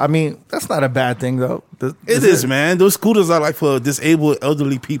 Yo, I mean that's not a bad thing though. It is, man. Those scooters are like for disabled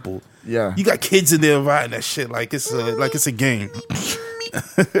elderly people. Yeah. You got kids in there riding that shit like it's a game.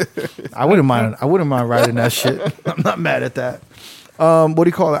 I wouldn't mind. I wouldn't mind riding that shit. I'm not mad at that. What do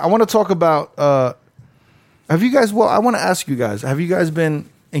you call it? I want to talk about. Have you guys? Well, I want to ask you guys. Have you guys been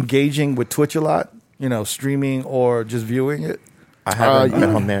engaging with Twitch a lot? Streaming or just viewing it? I haven't been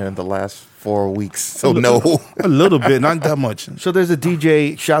yeah. on there in the last 4 weeks, so no. A little bit, not that much. So there's a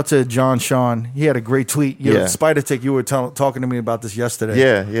DJ. Shout to John Sean. He had a great tweet. Yeah. Spider Tick. You were talking to me about this yesterday.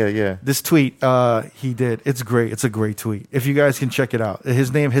 Yeah. This tweet he did. It's great. It's a great tweet. If you guys can check it out.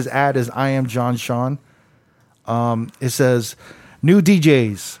 His ad is I am John Sean. It says, "New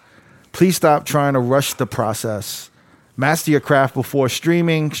DJs, please stop trying to rush the process. Master your craft before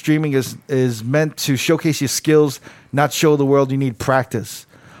streaming. Streaming is meant to showcase your skills, not show the world you need practice.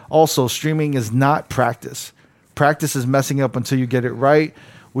 Also, streaming is not practice. Practice is messing up until you get it right,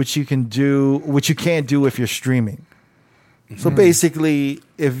 which you can't do if you're streaming. So basically,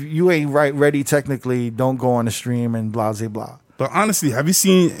 if you ain't ready technically, don't go on the stream and blah, blah, blah. But honestly, have you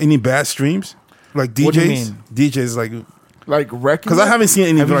seen any bad streams? Like DJs? What do you mean? DJs like like wrecking? Because I haven't seen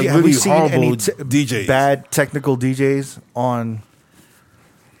any like have you really seen horrible any DJs. bad technical DJs on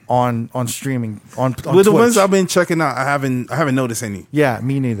streaming on With the Twitch? ones I've been checking out, I haven't noticed any. Yeah,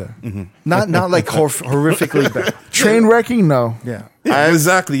 me neither. Not like horrifically bad. Train wrecking? No. Yeah, Yeah,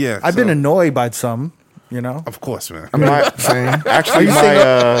 exactly. Yeah, I've been annoyed by some. You know, of course, man. Same. Actually,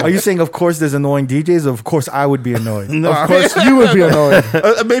 are you saying of course there's annoying DJs? Of course I would be annoyed. No, Of course, you would be annoyed.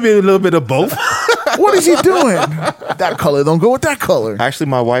 maybe a little bit of both. What is he doing? That color don't go with that color. Actually,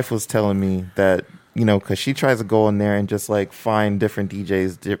 my wife was telling me that, you know, because she tries to go in there and just like find different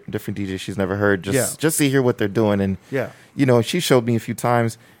DJs, different DJs she's never heard, just to hear what they're doing. And Yeah. you know, she showed me a few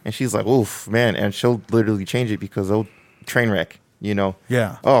times, and she's like, "Oof, man!" And she'll literally change it because they'll train wreck. You know,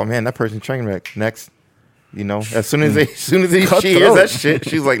 Yeah. Oh man, that person train wreck. Next, you know, as soon as she hears Cutthroat. that shit,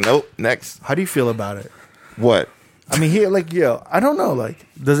 she's like, "Nope, next." How do you feel about it? What? I mean, here, like, I don't know. Like,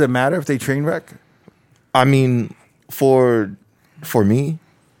 does it matter if they train wreck? I mean, for me,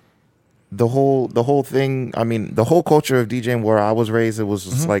 the whole thing. I mean, the whole culture of DJing where I was raised, it was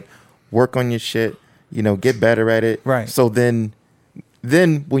just like work on your shit. You know, get better at it. Right. So then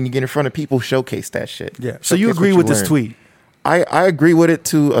when you get in front of people, showcase that shit. Yeah. So you Showcase agree what with this learned. tweet? I agree with it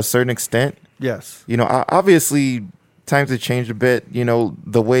to a certain extent. Yes. You know, obviously times have changed a bit. You know,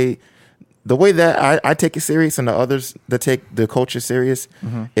 the way that I take it serious and the others that take the culture serious,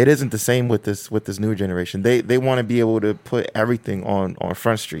 it isn't the same with this newer generation. They want to be able to put everything on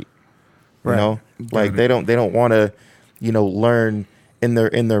Front Street. You Right. know, like they don't want to, you know, learn in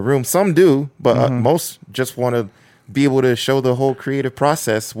their room. Some do, but most just want to be able to show the whole creative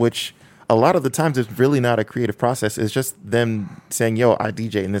process, which a lot of the times it's really not a creative process. It's just them saying, "Yo, I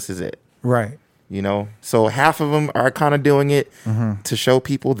DJ and this is it." Right. You know, so half of them are kind of doing it to show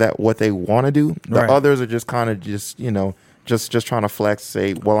people that what they want to do. The Right. others are just kind of just, you know, just trying to flex,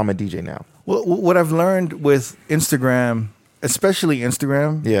 say, "Well, I'm a DJ now." Well, what I've learned with Instagram, especially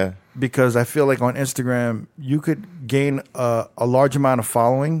Instagram, Yeah. because I feel like on Instagram you could gain a large amount of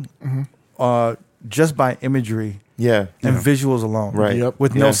following just by imagery Yeah. and visuals alone, Right. Yep.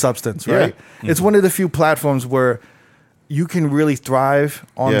 with Yeah. no substance, Yeah. right? It's one of the few platforms where you can really thrive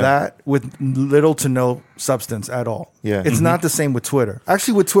on Yeah. that with little to no substance at all. Yeah. It's not the same with Twitter.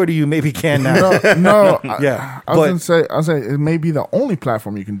 Actually, with Twitter, you maybe can now. No. Yeah, I was but gonna say it may be the only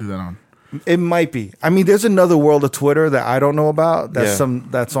platform you can do that on. it might be. I mean, there's another world of Twitter that I don't know about. That's Yeah.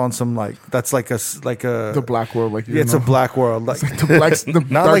 that's on some that's like a The black world, like you it's know. a black world, like the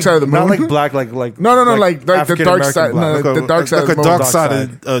not dark like side of the moon. not like black, like No, like the African dark American side. black. No, the dark side. like of a the dark moon. side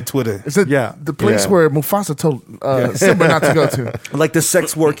of Twitter. Is it Yeah. the place Yeah. where Mufasa told Simba not to go to? like the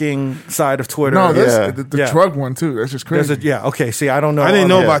sex working side of Twitter. No, there's Yeah. the Yeah. drug one too. That's just There's crazy. okay. See, I don't know. I didn't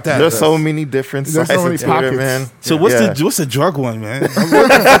know Yeah. about that. There's so many different There's sides so many of Twitter, pockets. man. So what's the drug one, man?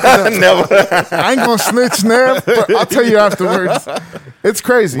 Never. I ain't gonna snitch now, but I'll tell you afterwards. It's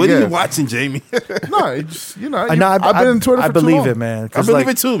crazy. What yeah. are you watching, Jamie? No, it's, you know, I know. I've been in Twitter. I for too believe long. it, man. I Because believe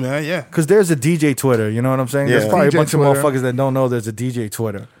it too, man. Yeah. Because there's a DJ Twitter. You know what I'm saying? There's Yeah. probably DJ a bunch Twitter. of motherfuckers that don't know there's a DJ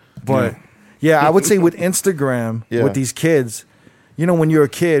Twitter. But yeah, I would say with Instagram, Yeah. with these kids, you know, when you're a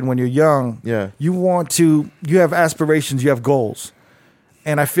kid, when you're young, Yeah. you have aspirations, you have goals.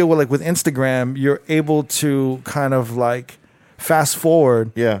 And I feel like with Instagram, you're able to kind of like fast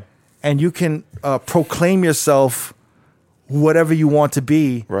forward Yeah. and you can proclaim yourself whatever you want to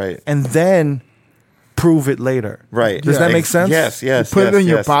be. Right. And then prove it later. Right. Does that make sense? Yes. Yes. You put it yes, in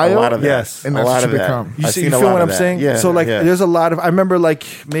your yes. bio? A lot of that. Yes. And a that's lot what of you that. become. You I've see, seen you a feel lot what of I'm that. saying? Yeah. So like, yeah. there's a lot of. I remember like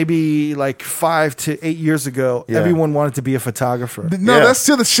maybe like 5 to 8 years ago, Yeah. everyone wanted to be a photographer. No, Yeah. that's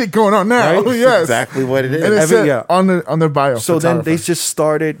still the shit going on now. Right? Oh, yes. exactly what it is. And it Every- said yeah. on their bio. So then they photographer. just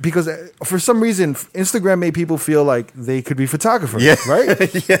started because for some reason Instagram made people feel like they could be photographers. Yeah. Right.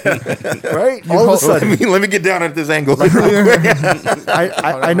 Right. All of a sudden, let me get down at this angle.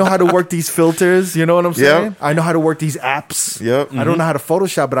 I know how to work these filters. You know what I'm saying? Yep. I know how to work these apps. Yep. I don't know how to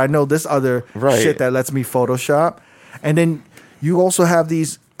Photoshop, but I know this other Right. shit that lets me Photoshop. And then you also have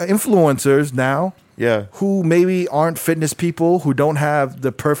these influencers now Yeah. who maybe aren't fitness people, who don't have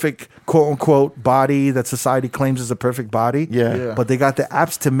the perfect quote unquote body that society claims is a perfect body. Yeah. Yeah. But they got the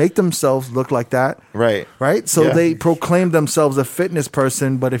apps to make themselves look like that. Right. Right? So Yeah. they proclaim themselves a fitness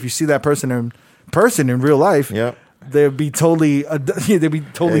person, but if you see that person in real life, Yep. they'd be totally they'd be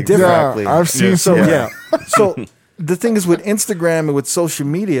totally Exactly. different. Exactly. Yeah, I've seen Yeah. So some. yeah. So the thing is with Instagram and with social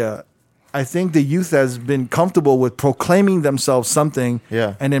media, I think the youth has been comfortable with proclaiming themselves something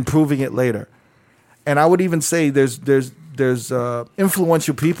Yeah. and then proving it later. And I would even say there's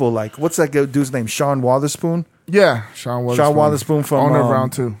influential people like what's that dude's name? Sean Wotherspoon? Yeah, Sean Wotherspoon. Sean Wotherspoon from Owner of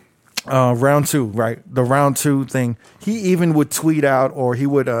Round 2. Round 2, right? The Round 2 thing. He even would tweet out or he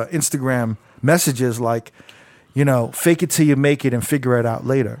would Instagram messages like, fake it till you make it and figure it out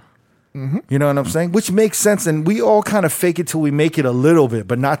later. You know what I'm saying? Which makes sense. And we all kind of fake it till we make it a little bit,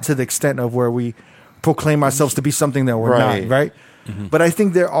 but not to the extent of where we proclaim ourselves to be something that we're not, right? But I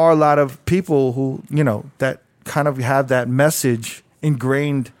think there are a lot of people who, that kind of have that message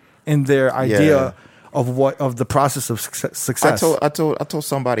ingrained in their idea of the process of success. I told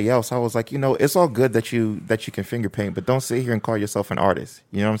somebody else, I was like, it's all good that you can finger paint, but don't sit here and call yourself an artist.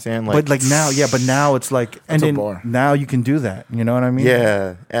 You know what I'm saying? But now it's like, and then now you can do that. You know what I mean?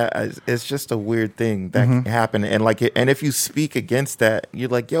 Yeah, it's just a weird thing that can happen, and and if you speak against that, you're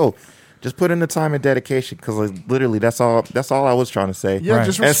like, yo, just put in the time and dedication, because literally that's all I was trying to say. Yeah,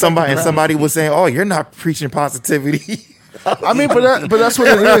 right. And somebody was saying, oh, you're not preaching positivity. I mean, but that's what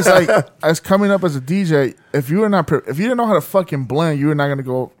it is. Like, as coming up as a DJ, if you didn't know how to fucking blend, you were not going to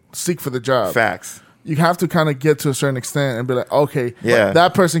go seek for the job. Facts. You have to kind of get to a certain extent and be like, okay, yeah,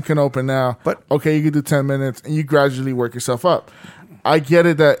 that person can open now, but okay, you can do 10 minutes, and you gradually work yourself up. I get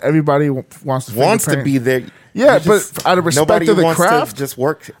it that everybody wants to be there. Yeah, but out of respect of the craft, just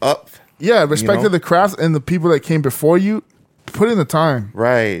work up. Yeah, respect of the craft and the people that came before you. Put in the time.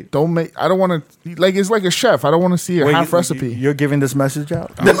 Right. I don't want to, like, it's like a chef. I don't want to see a half recipe. You're giving this message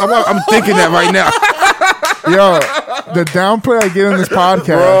out? I'm thinking that right now. Yo, the downplay I get on this podcast.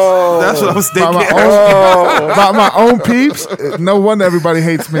 Bro, that's what I was thinking. About my own peeps. No wonder everybody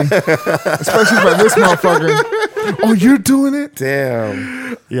hates me. Especially by this motherfucker. Oh, you're doing it?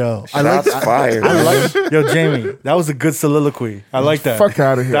 Damn. Yo, Shots fired. Yo, Jamie, that was a good soliloquy. I like that. Fuck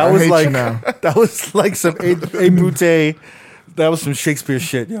out of here. That was like, you now. That was like some A Brute. That was some Shakespeare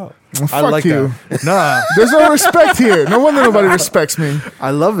shit, yo. Well, I like you. That. Nah. There's no respect here. No wonder nobody respects me.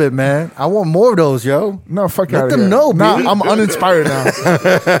 I love it, man. I want more of those, yo. No, fuck out of here. Let them know, baby. Nah, I'm uninspired now.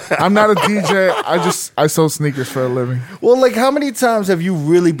 I'm not a DJ. I sell sneakers for a living. Well, like, how many times have you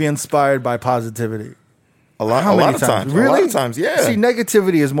really been inspired by positivity? A lot of times. Really? A lot of times, yeah. See,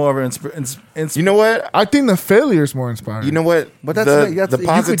 negativity is more of an you know what? I think the failure is more inspiring. You know what? But the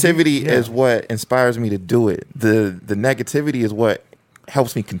positivity is what inspires me to do it. The negativity is what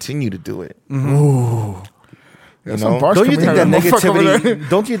helps me continue to do it. Mm-hmm. Ooh. You know? Don't you think that negativity?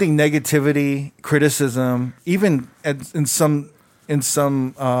 Don't you think negativity, criticism, even in some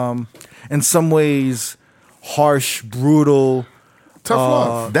ways, harsh, brutal, tough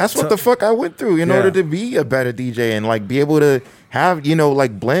love. That's what the fuck I went through in order to be a better DJ and like be able to have,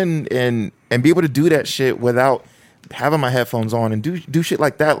 like blend and be able to do that shit without having my headphones on and do shit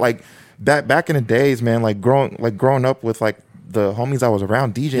like that. Like back in the days, man, like growing up with like the homies I was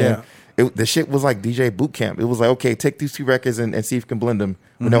around DJing, the shit was like DJ boot camp. It was like, okay, take these two records and see if you can blend them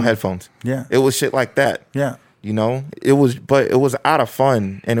with no headphones. Yeah. It was shit like that. Yeah. It was out of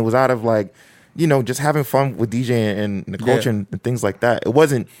fun, and it was out of like, just having fun with DJing and the culture and things like that. It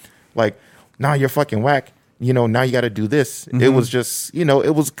wasn't like, nah, you're fucking whack. Now you got to do this. It was just,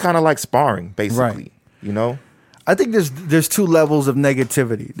 it was kind of like sparring, basically. Right. I think there's two levels of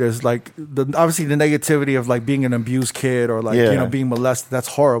negativity. There's like obviously the negativity of like being an abused kid or like being molested. That's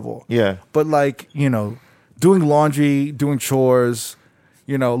horrible. Yeah. But like doing laundry, doing chores,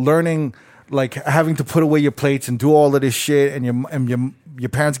 learning, like having to put away your plates and do all of this shit, and your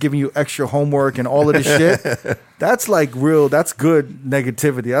parents giving you extra homework and all of this shit. That's like that's good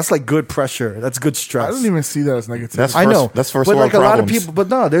negativity. That's like good pressure. That's good stress. I don't even see that as negativity. I know. That's first but world like problems. a lot of people, but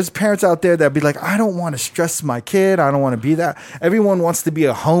no, there's parents out there that be like, I don't want to stress my kid. I don't want to be that. Everyone wants to be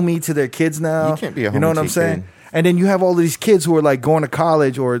a homie to their kids now. You can't be a homie. You know what I'm saying? And then you have all of these kids who are like going to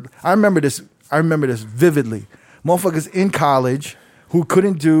college, or I remember this vividly. Motherfuckers in college who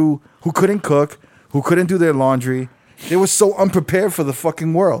couldn't cook, who couldn't do their laundry. They were so unprepared for the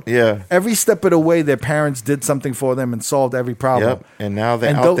fucking world. Yeah. Every step of the way, their parents did something for them and solved every problem. Yep. And now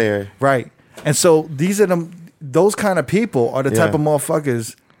they're out there. Right. And so those kind of people are the type of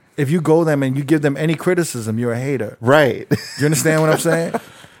motherfuckers. If you go them and you give them any criticism, you're a hater. Right. You understand what I'm saying?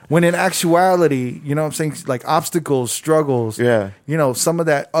 When in actuality, you know what I'm saying? Like obstacles, struggles, some of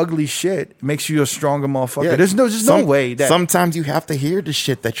that ugly shit makes you a stronger motherfucker. Yeah. There's no way that sometimes you have to hear the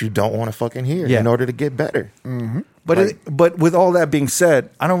shit that you don't want to fucking hear in order to get better. Mm-hmm. But with all that being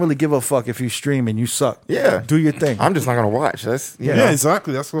said, I don't really give a fuck if you stream and you suck. Yeah, do your thing. I'm just not gonna watch. That's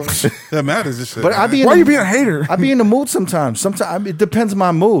exactly. That's what that matters. This shit. But why are you being a hater? I be in the mood sometimes. Sometimes it depends on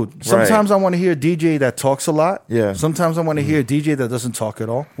my mood. Sometimes I want to hear a DJ that talks a lot. Yeah. Sometimes I want to hear a DJ that doesn't talk at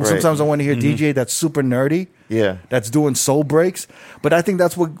all. Sometimes I want to hear a DJ that's super nerdy. Yeah. That's doing soul breaks. But I think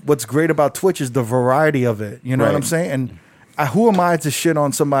that's what's great about Twitch is the variety of it. You know what I'm saying? And who am I to shit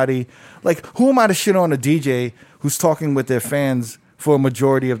on somebody? Like, who am I to shit on a DJ who's talking with their fans for a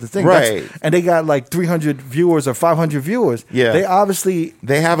majority of the thing. Right. And they got like 300 viewers or 500 viewers. Yeah. They obviously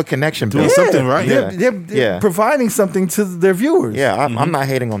They have a connection Doing built. something right. They're providing something to their viewers. Yeah, I'm not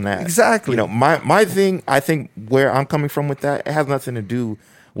hating on that. Exactly. You know, my thing, I think where I'm coming from with that, it has nothing to do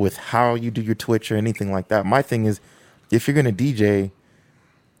with how you do your Twitch or anything like that. My thing is, if you're gonna DJ,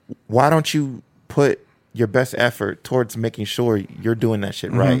 why don't you put your best effort towards making sure you're doing that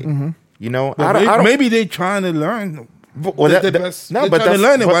shit right? You know, Well, I don't, maybe they trying to learn. well, They're that- best. no, They're but trying to that's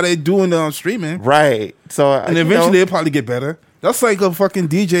learn it but- while they're doing streaming. right. So And eventually they'll probably get better. That's like a fucking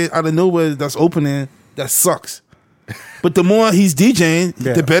DJ out of nowhere that's opening that sucks. But the more he's DJing,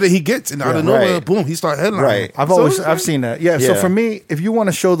 Yeah. the better he gets. And out of nowhere, right. boom, he start headlining. Right. I've seen that. Yeah. So Yeah. for me, if you want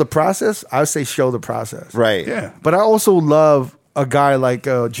to show the process, I would say show the process. right. Yeah. But I also love a guy like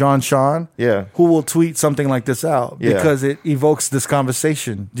John Sean, Yeah. who will tweet something like this out Yeah. because it evokes this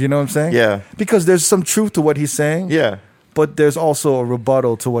conversation. Do you know what I'm saying? Yeah. Because there's some truth to what he's saying. Yeah. But there's also a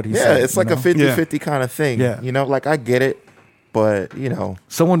rebuttal to what he's Yeah, saying. it's like you a know? 50-50 kind of thing. Yeah. You know, like I get it, but you know,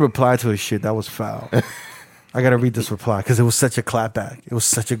 Someone replied to his shit. That was foul. I got to read this reply because it was such a clapback. It was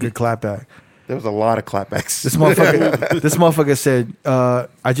such a good clapback. there was a lot of clapbacks. This motherfucker said,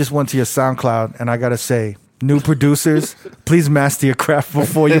 I just went to your SoundCloud and I got to say, new producers, please master your craft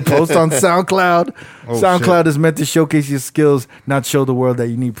before you post on SoundCloud. SoundCloud is meant to showcase your skills, not show the world that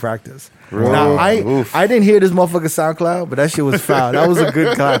you need practice. Now, I didn't hear this motherfucker SoundCloud, but that shit was foul. That was a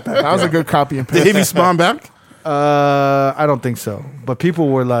good clapback. That was a good copy and Did paste. he respond back? I don't think so. But people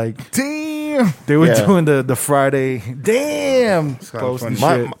were like, Damn. they were Yeah. doing the Friday, damn, kinda post and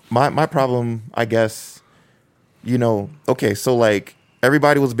funny. shit. My problem, I guess, you know, okay, so like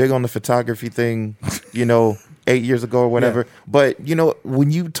everybody was big on the photography thing, you know, 8 years ago or whatever. Yeah. But you know,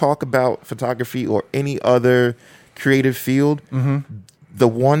 when you talk about photography or any other creative field, the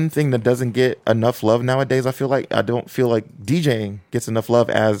one thing that doesn't get enough love nowadays, I don't feel like DJing gets enough love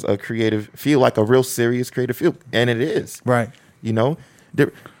as a creative field, like a real serious creative field, and it is. Right. You know,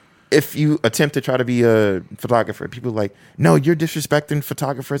 if you attempt to try to be a photographer, people are like, no, you're disrespecting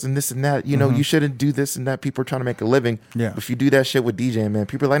photographers and this and that. You know, you shouldn't do this and that. People are trying to make a living. Yeah. If you do that shit with DJing, man,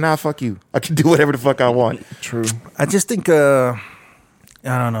 people are like, nah, fuck you. I can do whatever the fuck I want. True. I just think, I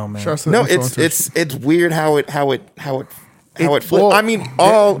don't know, man. Shouts to the No, influencers. it's weird how it flips. Well, I mean,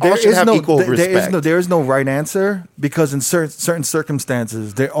 all should have equal respect. There is no right answer because in certain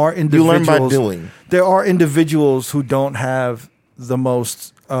circumstances there are You individuals. learn by doing. There are individuals who don't have the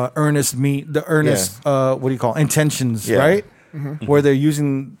most earnest what do you call intentions, Yeah. right? Where they're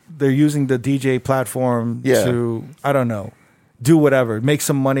using the DJ platform Yeah. to, I don't know, do whatever, make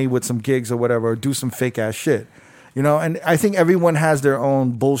some money with some gigs or whatever, or do some fake ass shit. You know, and I think everyone has their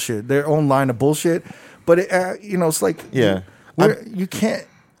own bullshit, their own line of bullshit. But you know, it's like, Yeah. you can't.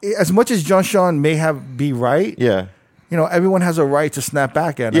 As much as John Sean may be right, Yeah. you know, everyone has a right to snap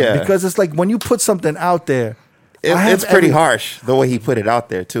back at him Yeah. because it's like when you put something out there, It's pretty harsh the way he put it out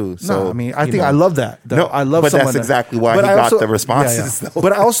there too. So No, I mean, I you think know. I love that. though. No, I love. but someone that's that- exactly why but he I got also- the responses, though.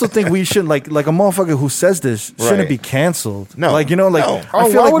 But I also think we should like a motherfucker who says this shouldn't Right. be canceled. No. like you know, like No. I Oh,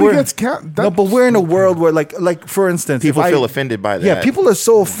 feel why like would he we're get no, but we're in a world where like for instance, People if feel offended by that. Yeah, people are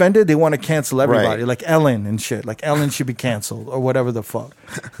so offended they want to cancel everybody, Right. like Ellen and shit. Like Ellen should be canceled or whatever the fuck.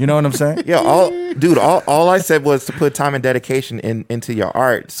 You know what I'm saying? Yeah, all I said was to put time and dedication into your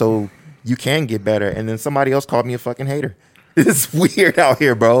art so you can get better. And then somebody else called me a fucking hater. It's weird out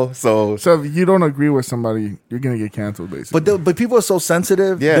here, bro. So So if you don't agree with somebody, you're gonna get canceled, basically. But people are so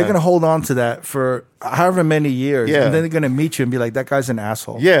sensitive. Yeah. They're gonna hold on to that for however many years, Yeah. and then they're gonna meet you and be like, "That guy's an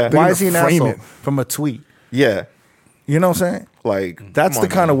asshole." Yeah. They're why gonna is he an frame asshole it. from a tweet? yeah, You know what I'm saying? like That's come the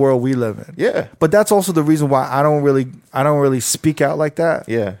on, kind man. of world we live in. Yeah. But that's also the reason why I don't really speak out like that.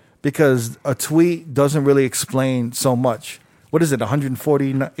 Yeah. Because a tweet doesn't really explain so much. What is it?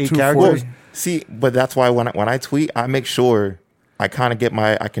 148 characters. See, but that's why when I tweet, I make sure I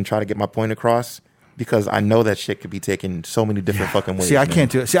can try to get my point across because I know that shit could be taken so many different fucking ways. See, I man.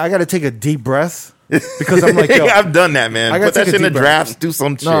 can't do it. See, I got to take a deep breath because I'm like, yo, I've done that, man. I gotta Put that take a shit in the deep breath. drafts, do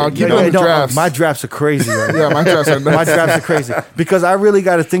some shit. No, you keep know? it in the drafts. my drafts are crazy. Right? Yeah, my drafts are My nuts. drafts are crazy because I really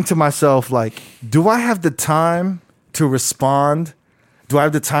got to think to myself, like, do I have the time to respond? Do I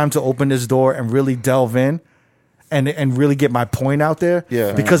have the time to open this door and really delve in and really get my point out there?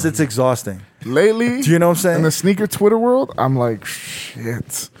 Yeah. Because it's exhausting. Lately, Do you know what I'm saying? in the sneaker Twitter world, I'm like,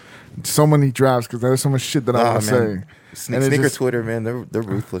 shit. So many drafts because there's so much shit that I Oh, want to man. say. And it Sneaker just- Twitter, man, they're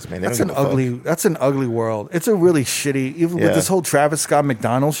ruthless, man. They That's don't an give a fuck. That's an ugly world. It's a really shitty, even Yeah. with this whole Travis Scott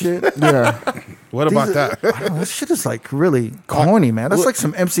McDonald shit. Yeah. What about These are- that? I don't know, this shit is like really corny, man. That's like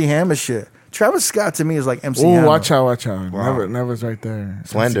some MC Hammer shit. Travis Scott to me is like MC Oh, Hammer. watch out. Never's right there.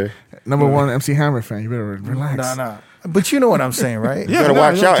 Slender. Number one MC Hammer fan. You better relax. Nah. But you know what I'm saying, right? You gotta no,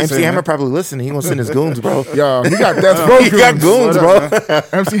 watch I know what out. you're MC saying, Hammer man. probably listening. He gonna send his goons, bro. Yo, he got Death Row He got goons, bro.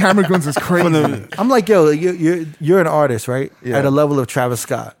 MC Hammer goons is crazy. I'm like, yo, you're an artist, right? Yeah. At a level of Travis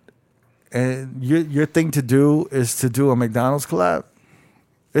Scott, and your thing to do is to do a McDonald's collab.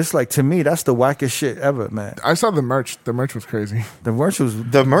 It's like, to me, that's the wackest shit ever, man. I saw the merch. The merch was crazy. The merch was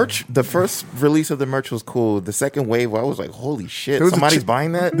The merch, the first release of the merch was cool. The second wave, I was like, holy shit, There was a somebody's chick-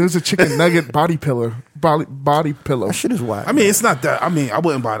 buying that? There was a chicken nugget body pillow. Body pillow. that shit is whack. I mean, it's not that. I mean, I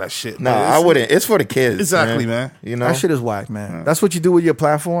wouldn't buy that shit. No, man. I It's- wouldn't. It's for the kids. Exactly, man. You know? that shit is whack, man. That's what you do with your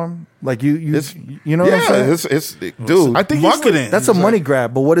platform. Like you It's- you know what I'm saying? it's dude. I think Marketing. That's a money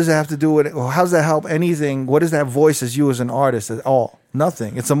grab, but what does it have to do with it? Well, how does that help anything? What does that voice as you as an artist at all?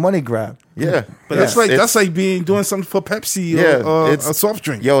 Nothing. It's a money grab. yeah. But Yeah. that's like It's- doing something for Pepsi Yeah, or it's- a soft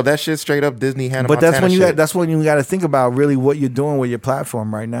drink. Yo, that shit straight up Disney Hannah But that's Montana when you shit. got, that's when you got to think about really what you're doing with your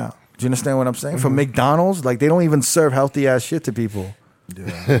platform right now. Do you understand what I'm saying? For McDonald's, like they don't even serve healthy ass shit to people.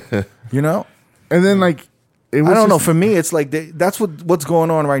 You know? And then like it was I don't know. just- For me, it's like that's what's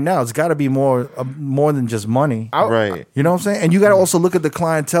going on right now. It's got to be more than just money. Right. You know what I'm saying? And you got to also look at the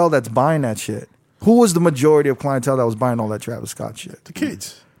clientele that's buying that shit. Who was the majority of clientele that was buying all that Travis Scott shit? The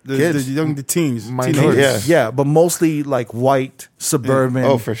kids. Kids. The teens. Minorities. Teenagers. Yeah. Yeah, but mostly like white suburban.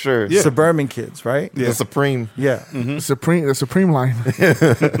 Oh, for sure. Yeah. Suburban kids, right? The Supreme. Yeah. the Supreme line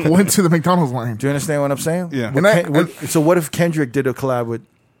went to the McDonald's line. Do you understand what I'm saying? Yeah. With And so what if Kendrick did a collab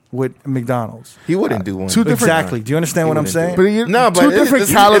with McDonald's? He wouldn't do one. two different- Exactly. Do you understand what I'm wouldn't saying? But you, No, but two it- different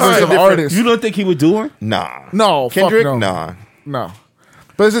it's calibers very of different. artists. You don't think he would do one? Nah. No, fuck Kendrick? no. Nah. No.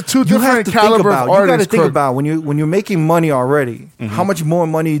 But is it two you different have to think caliber about. of You got to artists? think Kirk? about when you're making money already. How much more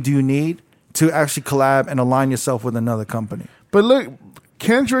money do you need to actually collab and align yourself with another company? But look,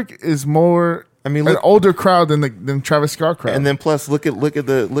 Kendrick is more. I mean, an look- older crowd than Travis Scott crowd. And then plus look at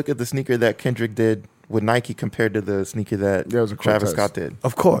the sneaker that Kendrick did with Nike compared to the sneaker that Yeah, it was a cool Travis test. Scott did.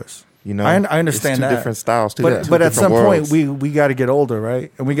 Of course. You know, I It's understand two that. different styles, two But different at some worlds. point we got to get older,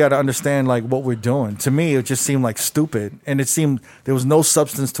 right? And we got to understand like what we're doing. To me, it just seemed like stupid, and it seemed there was no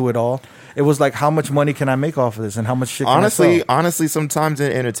substance to it all. It was like, how much money can I make off of this, and how much shit? Can I sell? honestly, sometimes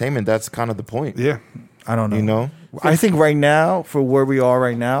in entertainment, that's kind of the point. Yeah. I don't know. You know, I think right now, for where we are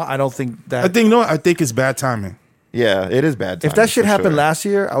right now, I don't think that. I think it's bad timing. yeah, it is bad. if that timing, shit for happened sure. last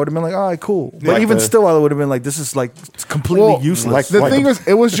year, I would have been like, all right, cool. But Like even the- still, I would have been like, this is like it's completely Well, useless. like- the thing is,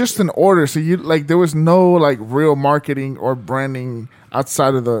 it was just an order, so you like there was no like real marketing or branding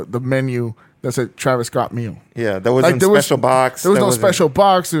outside of the menu that said Travis Scott meal. yeah, there wasn't Like, there was- special box. There was no wasn't- special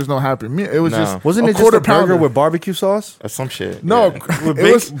box. There was no happy meal. It was No. just Wasn't a it just quarter a burger pounder with barbecue sauce? or some shit. no? Yeah. With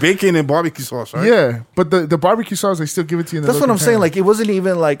It was bacon and barbecue sauce, right? yeah, but the barbecue sauce they still give it to you. In the That's what little I'm saying. container. Like, it wasn't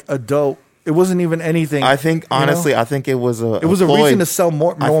even like a dope. It wasn't even anything. I think you know? honestly, I think it was a It was a ploy. reason to sell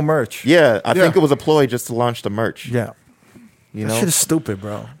more merch. Yeah, I Yeah. think it was a ploy just to launch the merch. Yeah. You That know, shit is stupid,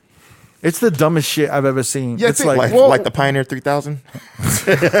 bro. It's the dumbest shit I've ever seen. Yeah, it's think- like, well- like the Pioneer 3000.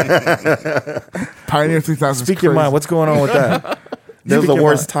 Pioneer 3000. speak your mind. What's going on with that? That was Speak the your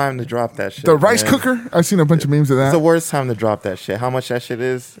worst mind. time to drop that shit. The rice man. cooker. I've seen a bunch of memes of It's the that. worst time to drop that shit. How much that shit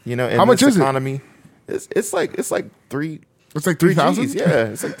is? You know, in How much this is it? economy, It's like three. It's like 3 3,000. Gs. Yeah,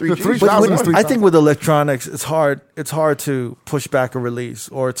 it's like 3 The Gs. 3,000 But with- is I 3,000. think with electronics, it's hard. It's hard to push back a release,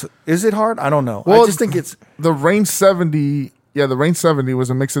 is it hard? I don't know. I Well, just think it's The Range 70. Yeah, the Range 70 was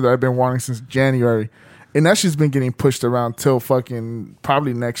a mixer that I've been wanting since January. And that shit's been getting pushed around till fucking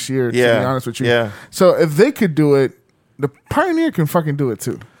probably next year, to Yeah, be honest with you. yeah. So if they could do it, the Pioneer can fucking do it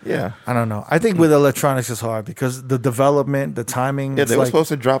too. Yeah, I don't know. I think with electronics, it's hard because the development, the timing. yeah. it's They were like- supposed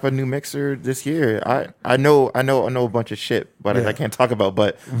to drop a new mixer this year. I know a bunch of shit, but Yeah. I can't talk about.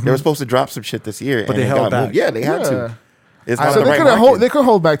 But they were supposed to drop some shit this year, But and they it held got back. moved. Yeah, they had Yeah. to. It's I- not So the they right could market. they could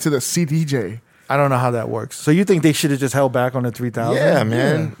hold back to the CDJ. I don't know how that works. So you think they should have just held back on the 3,000? Yeah,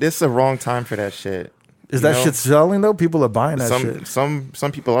 man. It's the wrong time for that shit. Is You that know? shit selling though? People are buying that shit.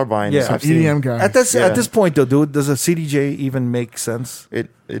 Some people are buying. Yeah. it. I've seen- EDM guy. At this Yeah. at this point though, dude, does a CDJ even make sense?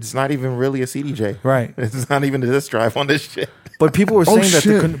 It's not even really a CDJ. Right. It's not even a disk drive on this shit. But people were Oh, saying that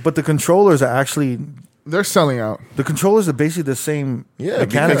shit. but the controllers are actually They're selling out. the controllers are basically the same Yeah,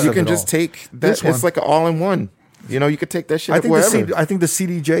 mechanics because you of can it just all. take that. This one. It's like an all-in-one. You know, you could take that shit I think wherever. I think the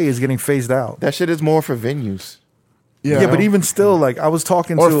CDJ is getting phased out. That shit is more for venues. Yeah, Yeah, but even still, like I was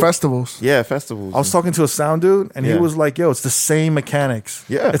talking or to festivals. Yeah, festivals. I was talking to a sound dude, and he Yeah. was like, "Yo, it's the same mechanics.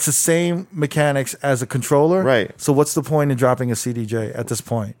 Yeah. it's the same mechanics as a controller. Right. So what's the point in dropping a CDJ at this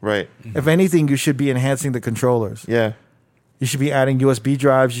point? Right. If anything, you should be enhancing the controllers. Yeah. You should be adding USB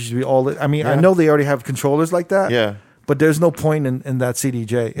drives. You should be I mean, I Yeah. know they already have controllers like that. Yeah. But there's no point in that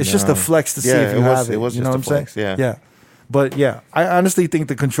CDJ. It's just a No. flex to see Yeah, if you it was- have it. it was you just know a what I'm saying? flex, yeah. Yeah. But yeah, I honestly think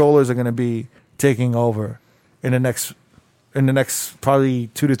the controllers are going to be taking over in the next probably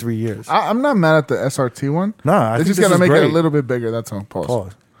 2 to 3 years. I'm not mad at the SRT one. Nah, I they think just this gotta is make it great. a little bit bigger. That's all. Pause.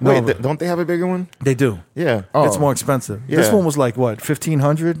 Pause. Wait, No, don't they have a bigger one? they do. Yeah. Oh. It's more expensive. This Yeah. one was like what,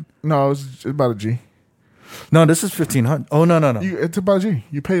 1,500? No, it's about a G. No, this is 1,500. Oh no. It's about a G.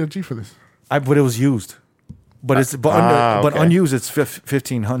 You paid a G for this. But it was used. But it's but okay. unused. It's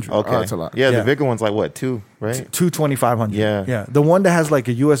 1,500. Okay. that's a lot. Yeah, Yeah. the bigger one's like what, 2, right? 2,500. Yeah. yeah. The one that has like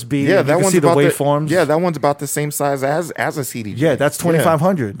a USB. Yeah, you that can one's see the about waveforms. Yeah, that one's about the same size as a CDJ. Yeah, that's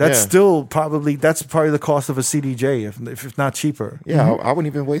 2,500. That's Yeah. still probably the cost of a CDJ, if not cheaper. Yeah, I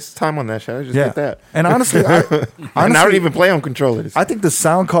wouldn't even waste time on that shit. I just Yeah, get that. and honestly, And I don't even play on controllers. I think the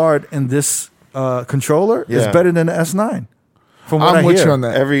sound card in this controller is Yeah. better than the S9. From what I'm I with hear. you on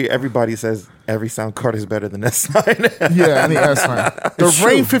that. Everybody says every sound card is better than S9. Yeah, and the S9. The It's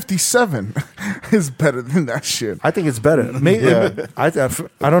Rain true. 57 is better than that shit. I think it's better. Maybe Yeah.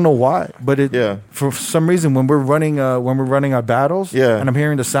 I don't know why, but Yeah. for some reason when we're running our battles, Yeah. and I'm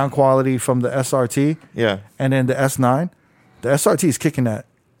hearing the sound quality from the SRT, Yeah. and then the S9, the SRT is kicking that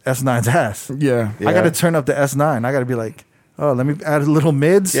S9's ass. Yeah. I got to turn up the S9. I got to be like, oh, let me add a little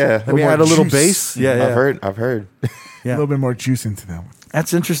mids. Yeah. let me more add a little juice. bass. Yeah. I've heard. A Yeah. little bit more juice into that one.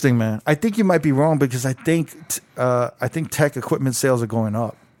 That's interesting, man. I think you might be wrong because I think tech equipment sales are going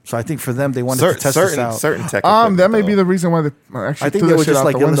up. So I think for them they wanted to test this out. certain tech. That equipment, may be though. the reason why they actually I think threw they that were shit just out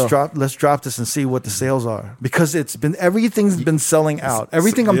like, the yeah, window. let's drop this and see what the sales are because everything's been selling out.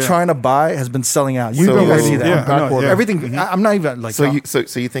 Everything I'm yeah. trying to buy has been selling out. You So- guys see that? Yeah, I know, backward. yeah. Everything. I'm not even like. So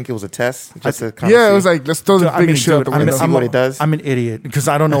you think it was a test? Just to kind Yeah, of it was like, let's throw the I biggest mean, shit out dude, the I'm, window. see what it does? I'm an idiot because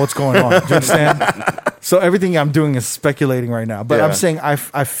I don't know what's going on. Do you understand? So everything I'm doing is speculating right now. But Yeah. I'm saying I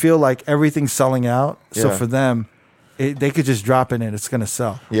feel like everything's selling out. So Yeah. for them, they could just drop it and it's gonna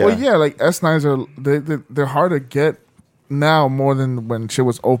sell. yeah. Well, yeah, like S9s are they're hard to get now more than when shit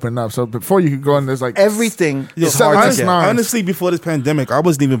was opened up. So before you could go in, there's like Everything is so hard to honestly- get. Honestly, before this pandemic, I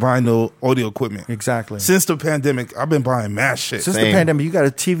wasn't even buying no audio equipment. Exactly. Since the pandemic, I've been buying mass shit. Since Same. the pandemic, you got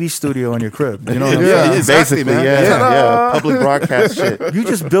a TV studio in your crib. You know what I'm Yeah, saying? exactly, basically, man. yeah, Yeah. yeah. Public broadcast shit. You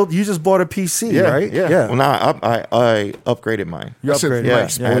just bought a PC, Yeah, right? yeah. Well, now I upgraded mine. You That shit upgraded. Yeah,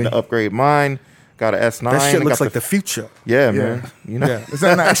 nice, I had to upgrade mine. Got an S9. That shit got looks like the future. Yeah, man. You know, Yeah. Is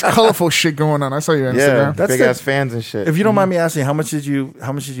that nice colorful shit going on? I saw your yeah, Instagram. That's big the- ass fans and shit. If you don't mind me asking, how much did you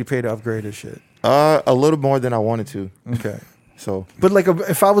pay to upgrade this shit? A little more than I wanted to. Okay. So But like,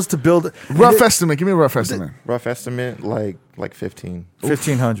 if I was to build Rough estimate. Give me a rough estimate. rough estimate, like 15.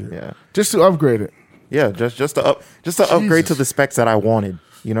 1,500. Yeah, Just to upgrade it. yeah. Just to upgrade to the specs that I wanted.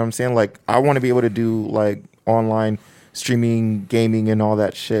 You know what I'm saying? Like I want to be able to do like online streaming, gaming, and all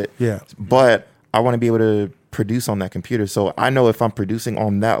that shit. Yeah. But I want to be able to produce on that computer. So I know if I'm producing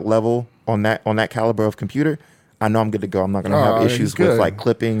on that level, on that caliber of computer, I know I'm good to go. I'm not going to have he's issues good. with like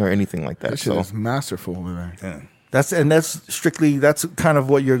clipping or anything like that. That shit So is masterful over there. Yeah. That's kind of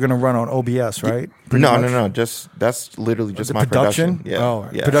what you're gonna run on OBS, right? Pretty no, much? no, no. Just that's literally just The my production. Yeah, Oh,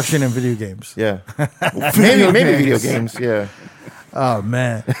 yeah. production in video games. Yeah, maybe video games. games. Yeah, Oh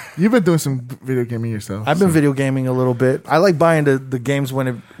man, You've been doing some video gaming yourself. I've been video gaming a little bit. I like buying the games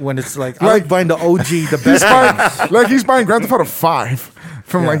when it's like I like buying the OG, the best. games. Like he's buying Grand Theft Auto 5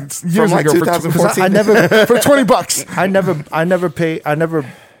 from Yeah. like years From, like, ago 2014. I never for $20. I never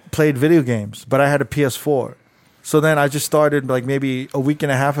played video games, but I had a PS4. So then I just started like maybe a week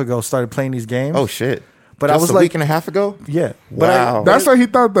and a half ago. Started playing these games. Oh shit! But Just I was a like, week and a half ago. yeah. But Wow. That's why he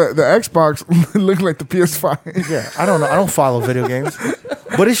thought the Xbox looked like the PS5. yeah. I don't know. I don't follow video games,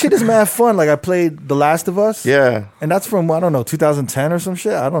 but this shit is mad fun. Like I played The Last of Us. Yeah. And that's from I don't know 2010 or some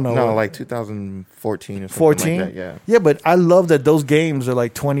shit. I don't know. No, like 2014 or something 14. like that. Yeah. Yeah, but I love that those games are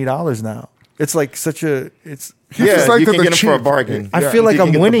like $20 now. It's like such a it's. Yeah, just like you that can they're get them for a cheap. bargain. I Yeah. feel like You can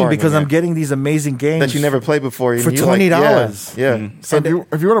I'm get the winning bargain, because yeah. I'm getting these amazing games that you never played before. and for you like, $20. Yeah. So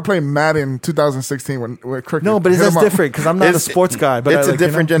if you want to play Madden 2016 with cricket, No, but hit that's him up. different because I'm not a It's- sports guy. But it's I, a like, you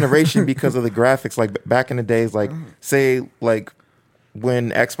different know? generation because of the graphics. Like back in the days, like say like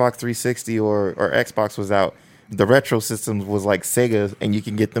when Xbox 360 or Xbox was out, the retro systems was like Sega, and you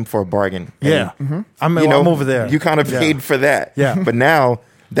can get them for a bargain. And, Yeah, I'm you know, I'm over there. You kind of Yeah. paid for that. Yeah. But now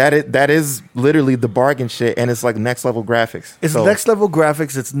that is literally the bargain shit, and it's like next level graphics. It's So, next level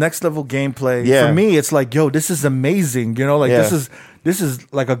graphics. It's next level gameplay. Yeah. For me, it's like, yo, this is amazing. You know, like Yeah. this is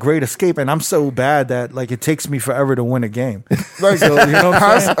like a great escape. And I'm so bad that like it takes me forever to win a game. Like, So, you know what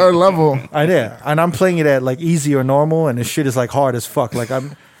I'm has saying? a level. And I'm playing it at like easy or normal, and the shit is like hard as fuck. Like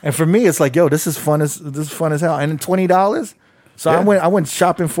and for me, it's like, yo, this is fun as hell. And $20. So Yeah. I went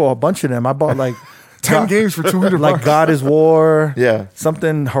shopping for a bunch of them. I bought like 10 games for 200 like bucks. God is War, Yeah.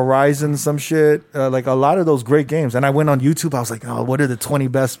 something Horizon, some shit. Like a lot of those great games. And I went on YouTube. I was like, oh, what are the 20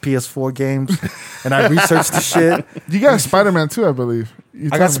 best PS4 games? And I researched the shit. You got Spider-Man too, I believe.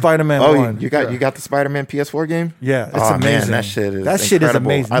 I got Spider-Man Oh, 1. you got the Spider-Man PS4 game? Yeah, it's Oh, amazing. Man, that shit is is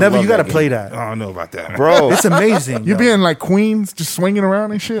incredible. amazing. I Never, love you got to that play game. that. I don't know about that, man. Bro. It's amazing. You yo. being like Queens, just swinging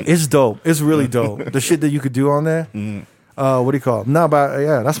around and shit. It's dope. It's really dope. The shit that you could do on there. What do you call it? No, but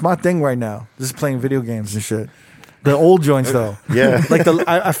yeah, that's my thing right now. Just playing video games and shit. The old joints though. Yeah. Like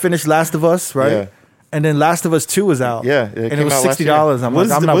I finished Last of Us, right? Yeah. And then Last of Us 2 was out. Yeah, And it came was out last $60. I'm like,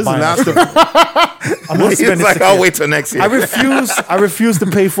 I'm not buying last that. of I'm not He's spending like, $60. I'll wait till next year. I refuse to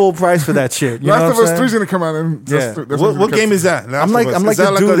pay full price for that shit. You know Last what of I'm Us saying? 3 is gonna come out. And Yeah. what game is that? Last I'm like- of Us. I'm like is that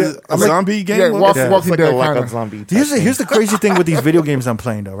the like dude a, that- I'm a like- zombie game? Yeah, What- Yeah. Walking It's Dead like kind a of. zombie type Here's thing. the crazy thing with these video games I'm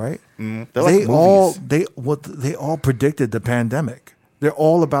playing though, right? They're like They all predicted the pandemic. They're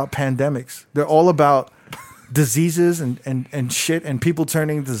all about pandemics. They're all about diseases and shit and people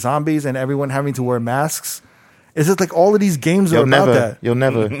turning into zombies and everyone having to wear masks. It's just like all of these games are about that. You'll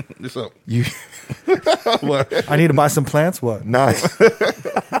never. What's up? You What? I need to buy some plants. What? nah. I'm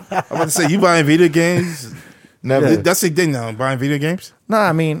about to say, you buying video games? Never. That's the thing now, buying video games? Nah,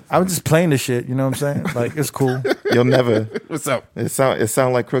 I mean, I'm just playing this shit. You know what I'm saying? Like, it's cool. You'll never. What's up? It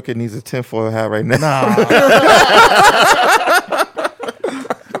sound like Crooked needs a tinfoil hat right now. Nah.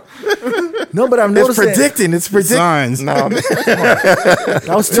 No, but I'm It's noticing. predicting. It's predicting. Signs. Nah, man.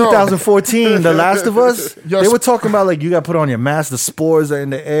 That was 2014. The Last of Us. Yo, They were talking about like you got to put on your mask. The spores are in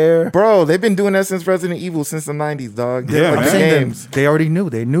the air. Bro, they've been doing that since Resident Evil since the 90s, dog. Yeah, Like I'm man. the saying games. they already knew.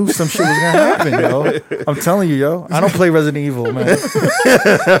 They knew some shit was gonna happen, yo. I'm telling you, yo. I don't play Resident Evil, man.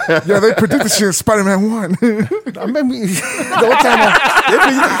 Yeah, they predicted shit in Spider-Man 1. I remember the whole time.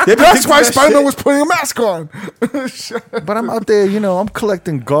 That's why Spider-Man was putting a mask on. But I'm out there, you know. I'm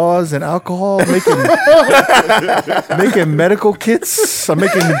collecting gauze and alcohol, making medical kits. I'm,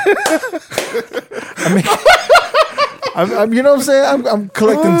 you know what I'm saying? I'm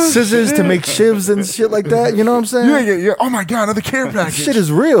collecting scissors to make shivs and shit like that. You know what I'm saying? You ain't get, oh my god, another care package. Shit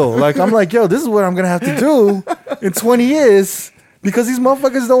is real. Like I'm like, yo, this is what I'm gonna have to do in 20 years because these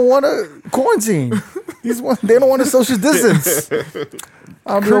motherfuckers don't want to quarantine. They don't want to social distance.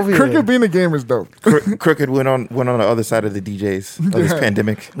 I'll be over here. Cricket being a gamer is dope. Crooked went on the other side of the DJs of this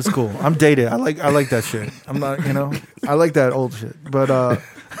pandemic. It's cool. I'm dated. I like that shit. I'm not, you know, I like that old shit. But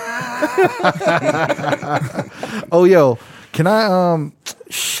oh yo, can I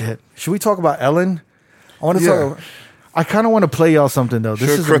shit. Should we talk about Ellen? I want to talk. I kind of want to play y'all something though. This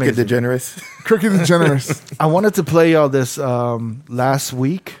Sure, is Crooked amazing. DeGeneres. Cricket is generous. I wanted to play y'all this last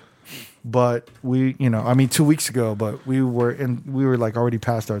week, but 2 weeks ago, but we were like already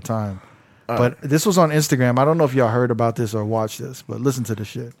past our time. But this was on Instagram. I don't know if y'all heard about this or watched this, but listen to this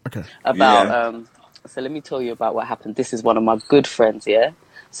shit. Okay. So let me tell you about what happened. This is one of my good friends, yeah?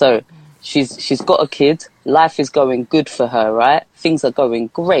 So she's got a kid. Life is going good for her, right? Things are going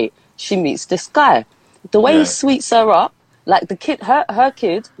great. She meets this guy. The way he sweets her up, like the kid, her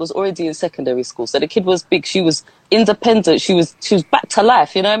kid was already in secondary school. So the kid was big. She was independent. She was back to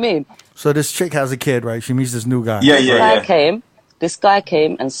life, you know what I mean? So this chick has a kid, right? She meets this new guy. This guy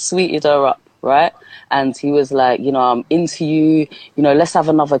came and sweeted her up, right? And he was like, I'm into you, let's have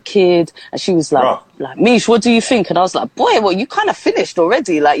another kid. And she was like, Mish, what do you think? And I was like, boy, well, you kind of finished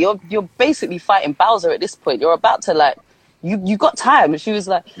already. Like, you're basically fighting Bowser at this point. You're about to, like, you got time. And she was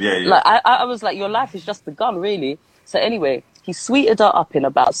like, like I was like, your life is just begun, really. So anyway, he sweeted her up in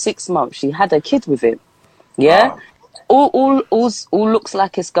about 6 months. She had a kid with him. Yeah? All looks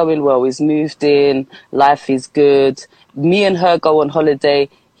like it's going well. He's moved in. Life is good. Me and her go on holiday.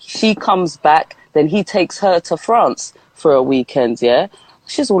 She comes back. Then he takes her to France for a weekend, yeah?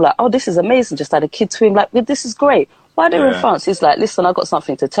 She's all like, oh, this is amazing. Just had a kid to him. Like, this is great. Why are they in France? He's like, listen, I got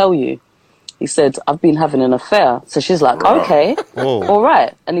something to tell you. He said, I've been having an affair. So she's like, okay, all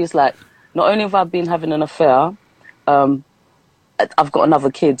right. And he's like, not only have I been having an affair, I've got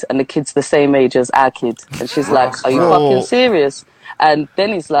another kid, and the kid's the same age as our kid. And she's like, are you fucking serious? And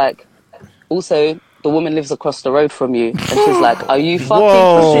then he's like, also, the woman lives across the road from you. And she's like, are you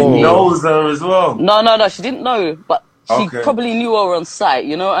fucking pushing me? Knows her as well. No, she didn't know, but she probably knew her on sight,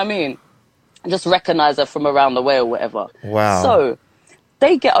 you know what I mean? Just recognize her from around the way or whatever. Wow. So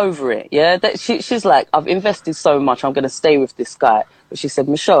they get over it, yeah? She's like, I've invested so much, I'm going to stay with this guy. But she said,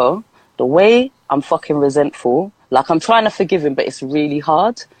 Michelle, the way I'm fucking resentful, like I'm trying to forgive him, but it's really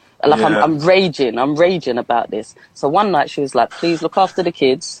hard. Like I'm raging about this. So one night she was like, please look after the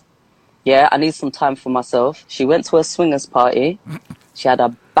kids. Yeah, I need some time for myself. She went to a swingers party. She had a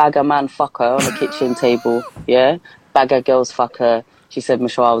bag of man fuck her on the kitchen table. Yeah, bag of girls fuck her. She said,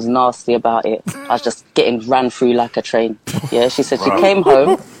 Michelle, I was nasty about it. I was just getting ran through like a train. Yeah, she said she came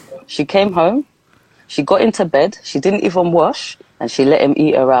home. She got into bed. She didn't even wash, and she let him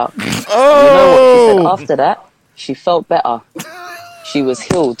eat her out. You know what she said after that? She felt better. She was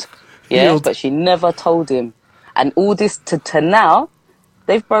healed. Yeah, but she never told him. And all this to now,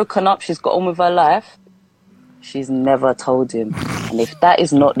 they've broken up. She's got on with her life. She's never told him. And if that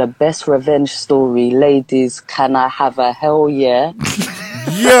is not the best revenge story, ladies, can I have a hell yeah?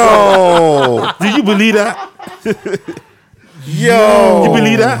 Yo, Do you believe that? yo. You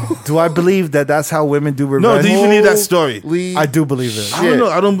believe that? Do I believe that that's how women do revenge? No, do you believe that story? Holy I do believe it.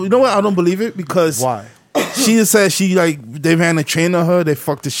 I don't know. You know what? I don't believe it because Why? she just said they ran a train on her. They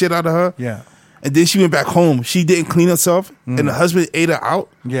fucked the shit out of her. Yeah. And then she went back home. She didn't clean herself, and the husband ate her out.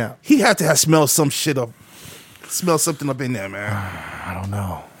 Yeah. He had to have smelled some shit up. Smell something up in there, man. I don't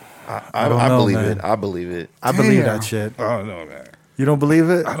know. I don't know, believe man. it. I believe it. I believe Damn. that shit. I don't know, man. You don't believe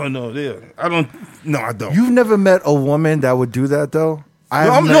it? I don't know. Yeah. I don't. No, I don't. You've never met a woman that would do that though?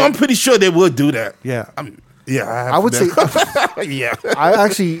 I'm pretty sure they would do that. Yeah. Yeah, I would say yeah. I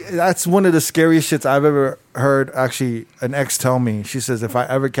actually that's one of the scariest shits I've ever heard actually an ex tell me. She says if I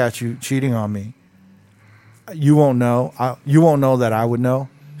ever catch you cheating on me, you won't know. You won't know that I would know.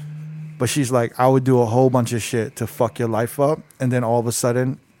 But she's like, I would do a whole bunch of shit to fuck your life up, and then all of a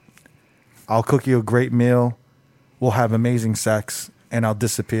sudden I'll cook you a great meal, we'll have amazing sex, and I'll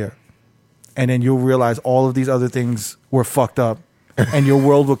disappear. And then you'll realize all of these other things were fucked up, and your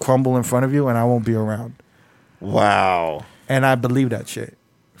world will crumble in front of you, and I won't be around. Wow. And I believe that shit.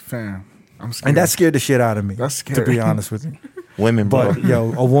 Fam, I'm scared. And that scared the shit out of me. That's to scary. be honest with you. Women, bro. But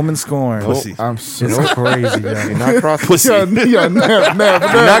yo, a woman scorned Pussy. I'm so is crazy. Yo. You're not cross. Pussy. yeah, never. You're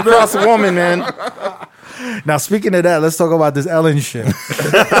not cross a woman, man. Now speaking of that, let's talk about this Ellen shit.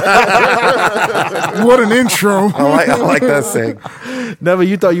 What an intro. I like that seg. Never,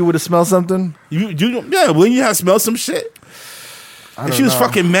 you thought you would have smelled something? Yeah, when you have smelled some shit. If she was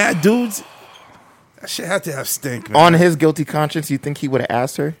fucking mad dudes, that shit had to have stink, man. On his guilty conscience, you think he would have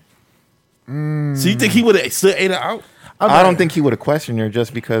asked her? So you think he would have still ate her out? I don't think he would have questioned her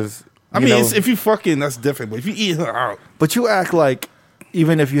just because. I mean, if you fucking, that's different. But if you eat her out, But you act like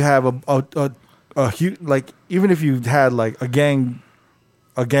even if you have a huge, like even if you had like a gang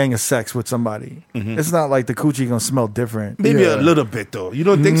of sex with somebody, it's not like the coochie gonna smell different. maybe Yeah. a little bit though. You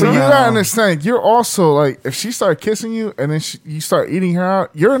don't think So so? you gotta understand, you're also like, if she started kissing you and then you start eating her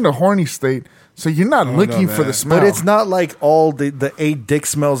out, you're in the horny state, so you're not looking for man. the smell. But it's not like all the 8 dick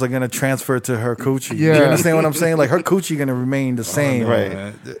smells are gonna transfer to her coochie. Yeah. You understand what I'm saying? Like her coochie gonna remain the same. Right.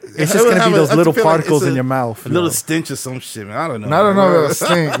 Man. It's just gonna be those little particles in your mouth. A little yo. stench or some shit, man. I don't know. I don't know that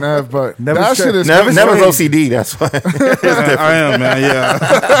stink, Nev, but Never that straight- shit is Never's crazy. OCD. That's why. I am, man.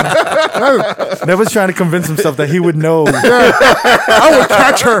 Yeah. Never's trying to convince himself that he would know. I would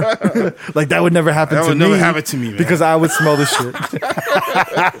catch her. Like that would never happen That to would me. never happen to me, man. Because I would smell the shit.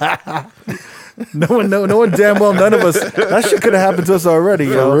 No one damn well, none of us. That shit could have happened to us already,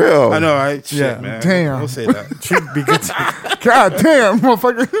 For yo. real. I know, right? Shit, Yeah. man. Damn. Don't say that. Should be good to- God damn,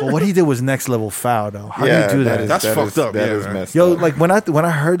 motherfucker. But what he did was next level foul, though. How Yeah, do you do that? That's fucked up, That yeah, is man. messed Yo, up. like when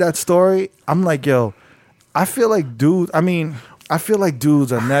I heard that story, I'm like, yo, I feel like dudes. I mean, I feel like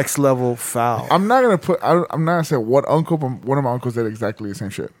dudes are next level foul. I'm not gonna put. I'm not gonna say what uncle, but one of my uncles did exactly the same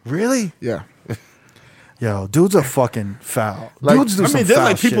shit. Really? Yeah, Yo, dudes are fucking foul. Like, Dudes do I some mean, there's foul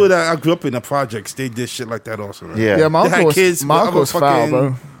like people shit. that I grew up in the projects. They did shit like that also. Right? Yeah. yeah. My They uncle had was kids. my uncle was foul,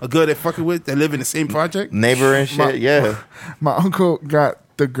 bro. A girl they fucking with. They live in the same project. Neighbor and shit. Yeah. My uncle got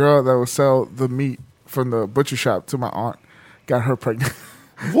the girl that would sell the meat from the butcher shop to my aunt. Got her pregnant.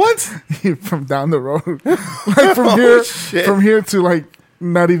 What? From down the road, like from here to like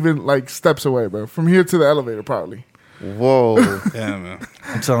not even like steps away, bro. From here to the elevator, probably. Whoa. Yeah, man.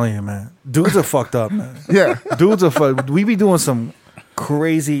 I'm telling you, man. Dudes are fucked up, man. Yeah, Dudes are fucked. We be doing some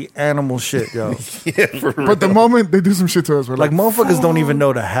crazy animal shit, yo. but the moment they do some shit to us, we're Like like, motherfuckers don't even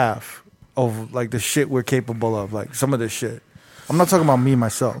know the half of like the shit we're capable of. Like some of this shit. I'm not talking about me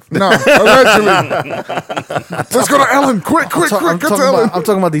myself. no, allegedly. Let's go to Ellen, quick, I'm get to Ellen.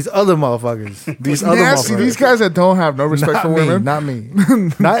 talking about these other motherfuckers. These other Nasty, motherfuckers. these guys that don't have no respect Not for me, women. not me.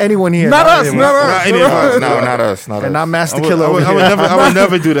 Not anyone here. Not us, anyone. not us. any of us. No, not us. Not And us. not Master I would, Killer I over would, I here. would never. I would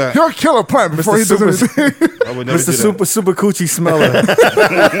never do that. He'll kill a plant before he does Super- anything. I would never Mr. do that. Super Coochie Smeller.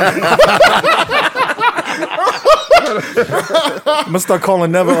 I'm gonna start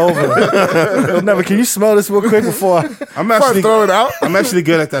calling Never over. Yo, Never, can you smell this real quick before I... I'm Before I actually. throw it out. I'm actually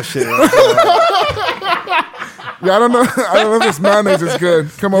good at that shit. Yeah, I don't know. I don't know if this mayonnaise is good.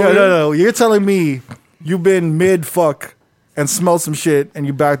 Come over No, here. no, no. You're telling me you've been mid-fuck and smelled some shit, and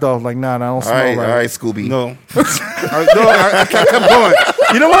you backed off like, nah, I don't All smell right, right. all right, Scooby. No, I kept going.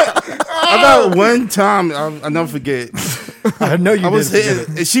 You know what? I got one time I'll never forget. I know you I was did.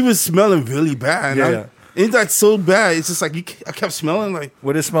 hitting, and she was smelling really bad. Yeah, And yeah. It's like so bad. It's just like I kept smelling like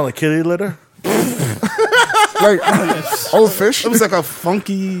Would it smell like kitty litter? Like old fish, it was like a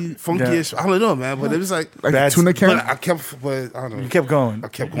funky-ish. I don't know, man. But it was like like That's- tuna But can. but I don't know. You kept going. I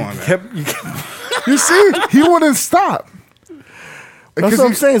kept going. You man. kept. You see, he wouldn't stop. That's what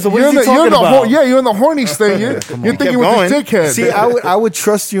I'm saying. So what you're is he in the- you're talking in the about? Yeah, you're in the horny state. You're thinking with going. the dickhead. See, I would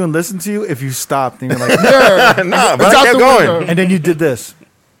trust you and listen to you if you stopped and you're like, yeah, Nah, but It's I out kept the going. window. and then you did this.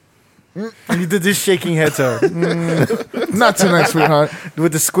 And you did this shaking head to her not tonight, sweetheart.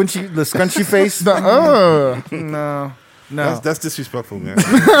 with the scrunchy face. No. That's disrespectful, man.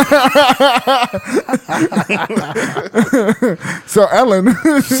 So Ellen,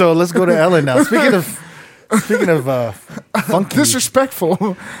 So let's go to Ellen now. Speaking of funky.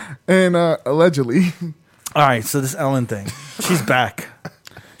 disrespectful, and allegedly, All right, so this Ellen thing, she's back.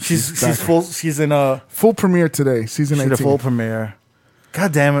 She's full. She's in a full premiere today, season she's 18. a full premiere.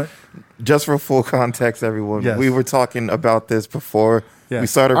 God damn it! Just for full context, everyone, Yes. we were talking about this before Yes. we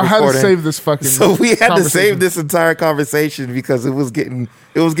started I had recording. to save this fucking. So we had to conversation. save this entire conversation because it was getting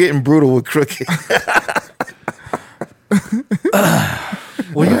brutal with Crooked.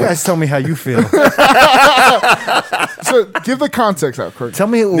 Well, you guys tell me how you feel. So give the context out, Kurt. Tell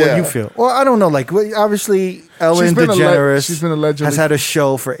me what Yeah. you feel. Well, I don't know. Like, obviously, Ellen She's been DeGeneres she's been allegedly has had a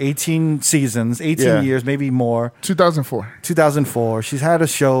show for 18 seasons, 18 Yeah. years, maybe more. 2004. 2004. She's had a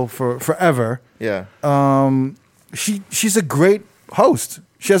show for forever. Yeah. She's a great host.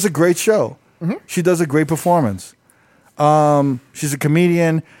 She has a great show. She does a great performance. She's a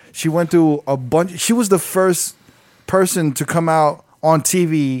comedian. She went through a bunch. She was the first person to come out on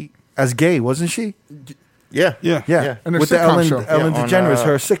TV as gay, wasn't she? Yeah. Yeah. Yeah, And her with the sitcom Ellen show. Ellen Yeah, on, DeGeneres,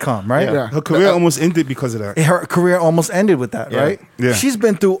 her sitcom, right? yeah. Yeah. Her career almost ended because of that. Her career almost ended with that, Yeah. right? Yeah. She's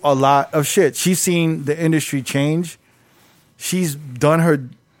been through a lot of shit. She's seen the industry change. She's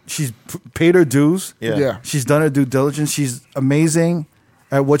paid her dues. Yeah. Yeah. She's done her due diligence. She's amazing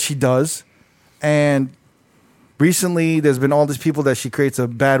at what she does. And recently, there's been all these people that she creates a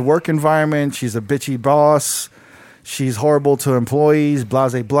bad work environment. She's a bitchy boss. She's horrible to employees, blah,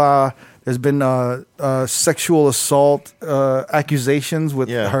 blah, blah. There's been sexual assault accusations with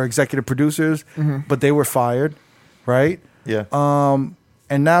Yeah. her executive producers, but they were fired, right? Yeah.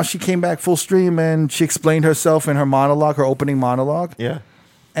 And now she came back full stream and she explained herself in her monologue, her opening monologue. Yeah.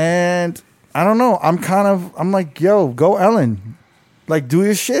 And I don't know. I'm like, yo, go Ellen. Like, do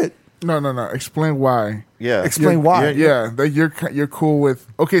your shit. No. Explain why. Yeah. Explain why. Yeah, that you're cool with.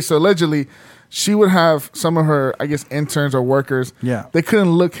 Okay, so allegedly, she would have some of her, I guess, interns or workers. Yeah. They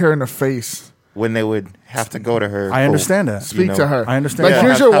couldn't look her in the face, When they would have to go to her. I understand that. speak to her. I understand Like, that.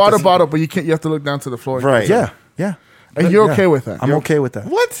 here's Yeah. your Have to water see- bottle, but you can't. You have to look down to the floor. Right. Yeah. Yeah. And you're Yeah. okay with that. I'm okay with that.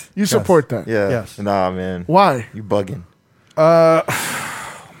 What? You support that. Yeah. Yes. Nah, man. Why? You bugging.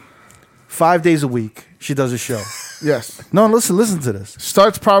 5 days a week, she does a show. Yes. No, listen to this.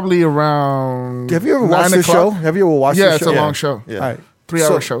 Starts probably around. Have you ever 9 watched the show? o'clock. Have you ever watched Yeah, the it's show? a Yeah. long show. Yeah. All right. 3-hour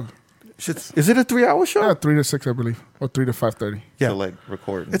So- show. Is it a 3-hour show? Yeah, 3 to 6, I believe, or 3 to 5:30. Yeah. To like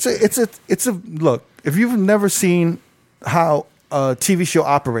record. It's a look. If you've never seen how a TV show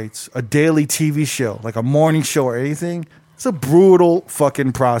operates, a daily TV show, like a morning show or anything, it's a brutal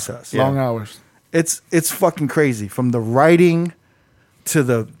fucking process. Yeah. Long hours. It's fucking crazy. From the writing to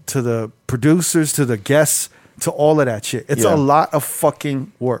the producers to the guests to all of that shit. It's Yeah. a lot of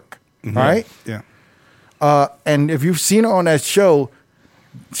fucking work. All right? Yeah. And if you've seen her on that show,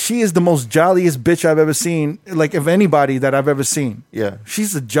 she is the most jolliest bitch I've ever seen. Like, if anybody that I've ever seen. Yeah.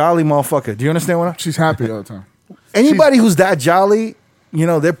 She's a jolly motherfucker. Do you understand what I'm She's happy all the time. Anybody who's that jolly,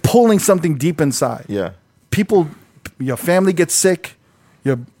 they're pulling something deep inside. Yeah. People, your family gets sick,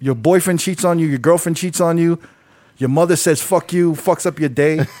 your boyfriend cheats on you, your girlfriend cheats on you, your mother says fuck you, fucks up your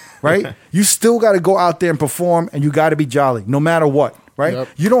day, right? You still got to go out there and perform, and you got to be jolly, no matter what, right? Yep.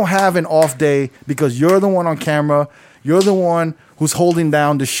 You don't have an off day because you're the one on camera, you're the one who's holding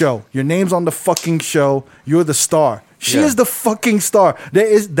down the show. Your name's on the fucking show, you're the star. She Yeah. is the fucking star.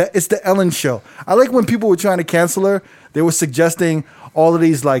 It's the Ellen show. I like when people were trying to cancel her, they were suggesting all of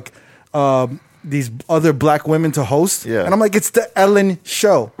these these other black women to host. Yeah. And I'm like, it's the Ellen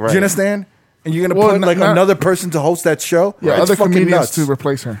show. Do Right. you understand? And you're gonna Well, put like not- another person to host that show? Yeah, It's other fucking comedians nuts. to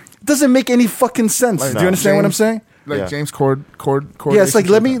replace her. It doesn't make any fucking sense. Do you understand what I'm James- saying? Like Yeah. James Cord. Yeah, it's like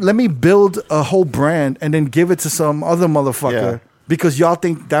let me build a whole brand and then give it to some other motherfucker Yeah. because y'all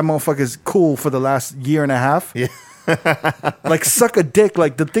think that motherfucker is cool for the last year and a half. Yeah. Like, suck a dick.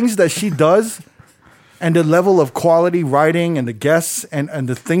 Like, the things that she does, and the level of quality writing and the guests and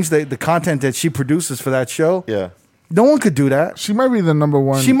the things that the content that she produces for that show, Yeah. no one could do that. She might be the number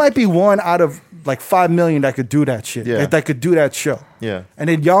one. She might be one out of like 5 million that could do that shit. Yeah. That could do that show. Yeah. And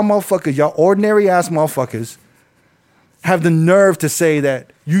then y'all motherfuckers, y'all ordinary ass motherfuckers, have the nerve to say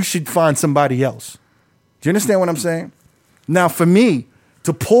that you should find somebody else. Do you understand what I'm saying? Now, for me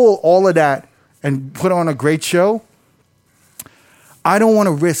to pull all of that and put on a great show, I don't want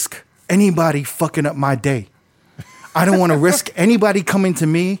to risk anybody fucking up my day. I don't want to risk anybody coming to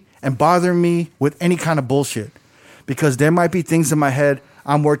me and bothering me with any kind of bullshit, because there might be things in my head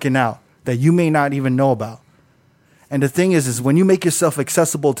I'm working out that you may not even know about. And the thing is when you make yourself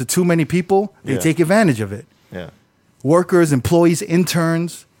accessible to too many people, they Yeah. take advantage of it. Yeah. Workers, employees,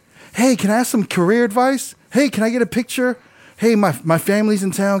 interns. Hey, can I have some career advice? Hey, can I get a picture? Hey, my family's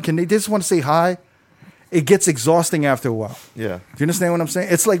in town. They just want to say hi? It gets exhausting after a while. Yeah. Do you understand what I'm saying?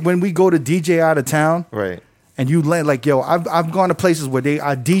 It's like when we go to DJ out of town, Right. and you land like, yo, I've gone to places where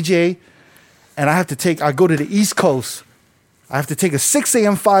I DJ, and I go to the East Coast. I have to take a 6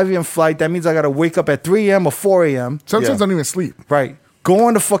 a.m., 5 a.m. flight. That means I got to wake up at 3 a.m. or 4 a.m. Sometimes Yeah. don't even sleep. Right. Go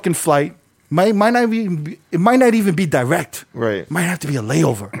on the fucking flight. It might not even be direct. Right. Might have to be a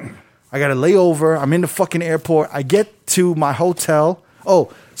layover. I got a layover. I'm in the fucking airport. I get to my hotel. Oh,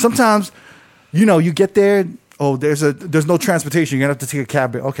 sometimes, you get there. Oh, there's no transportation. You're gonna have to take a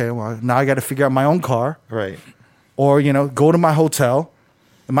cab. Okay, well, now I got to figure out my own car, Right. or go to my hotel.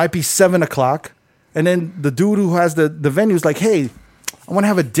 It might be 7 o'clock, and then the dude who has the venue is like, "Hey, I want to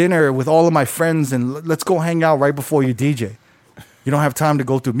have a dinner with all of my friends, and let's go hang out right before you DJ." You don't have time to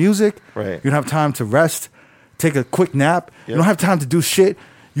go through music. Right. You don't have time to rest, take a quick nap. You Yep. don't have time to do shit.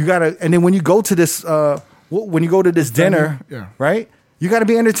 You gotta, and then when you go to this, dinner, Yeah. right? You gotta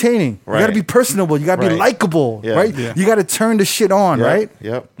be entertaining. You gotta Right. be personable. You gotta be Right. likable, Yeah. right? Yeah. You gotta turn the shit on, Yep. right?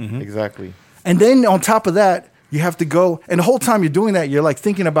 Yep. Exactly. And then on top of that, you have to go, and the whole time you're doing that, you're like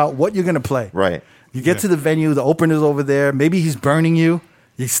thinking about what you're gonna play. Right. You get to the venue, the opener's over there. Maybe he's burning you.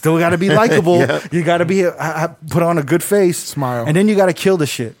 You still got to be likable. Yeah. You got to be put on a good face, Smile. and then you got to kill the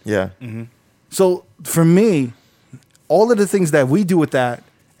shit. Yeah. So for me, all of the things that we do with that,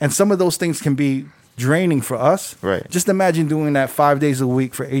 and some of those things can be draining for us. Right. Just imagine doing that 5 days a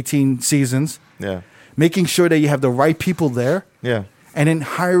week for 18 seasons, Yeah. making sure that you have the right people there, Yeah. and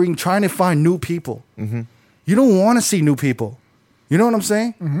then trying to find new people. You don't want to see new people. You know what I'm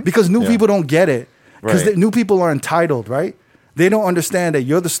saying? Because new Yeah. people don't get it. Because Right. new people are entitled, right? They don't understand that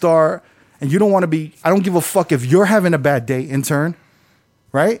you're the star, and you don't want to be. I don't give a fuck if you're having a bad day, intern.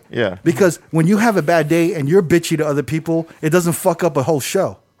 Right? Yeah. Because when you have a bad day and you're bitchy to other people, it doesn't fuck up a whole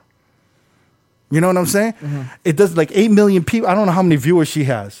show. You know what I'm saying? It does, like 8 million people. I don't know how many viewers she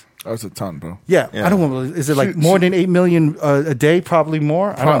has. That's a ton, bro. Yeah, Yeah. I don't know. Is it like She- more than 8 million a day? Probably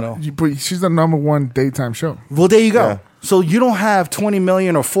more. I don't know. But she's the number one daytime show. Well, there you go. Yeah. So you don't have 20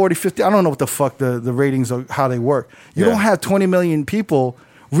 million or 40, 50. I don't know what the fuck the ratings are, how they work. You Yeah. don't have 20 million people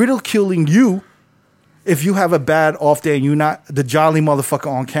ridiculing you if you have a bad off day and you're not the jolly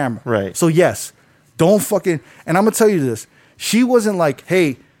motherfucker on camera. Right. So yes, don't fucking, and I'm going to tell you this. She wasn't like,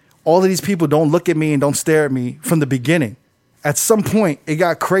 hey, all of these people don't look at me and don't stare at me from the beginning. At some point, it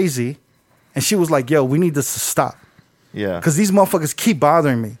got crazy, and she was like, yo, we need this to stop. Yeah. Because these motherfuckers keep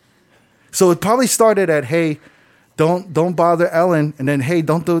bothering me. So it probably started at, hey, don't bother Ellen, and then, hey,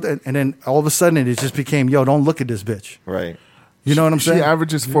 don't do that. And then all of a sudden it just became, yo, don't look at this bitch. Right. You know what I'm She saying?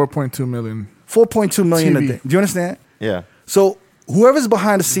 averages 4.2 million. 4.2 million a TV. day. Do you understand? Yeah. So whoever's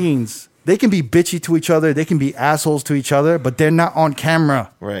behind the scenes, they can be bitchy to each other, they can be assholes to each other, but they're not on camera.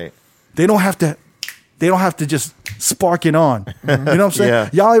 Right. They don't have to just spark it on. You know what I'm saying? Yeah.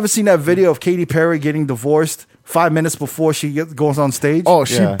 Y'all ever seen that video of Katy Perry getting divorced 5 minutes before she goes on stage? Oh,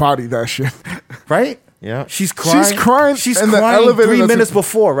 she Yeah. bodied that shit. Right? Yeah. She's crying. She's crying She's in the crying elevator. 3 That's minutes a-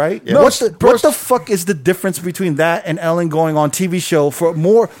 before, right? Yeah. No, What the fuck is the difference between that and Ellen going on TV show for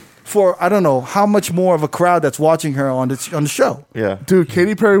I don't know how much more of a crowd that's watching her on the show? Yeah. Dude,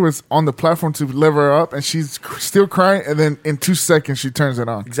 Katy Perry was on the platform to lift her up, and she's still crying, and then in 2 seconds she turns it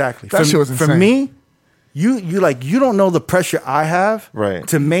on. Exactly. That shit was insane. For me, you don't know the pressure I have Right.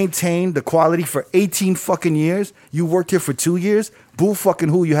 to maintain the quality for 18 fucking years. You worked here for 2 years. Boo fucking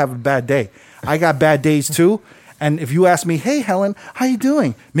who, you have a bad day. I got bad days too. And if you ask me, hey Helen, how you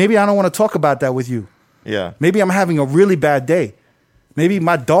doing? Maybe I don't want to talk about that with you. Yeah. Maybe I'm having a really bad day. Maybe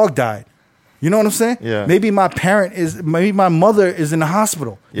my dog died. You know what I'm saying? Yeah. Maybe maybe my mother is in the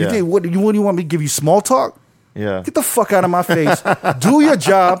hospital. You Yeah. think, what do you want me to give you small talk? Yeah. Get the fuck out of my face. Do your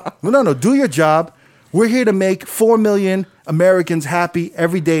job. No, do your job. We're here to make 4 million Americans happy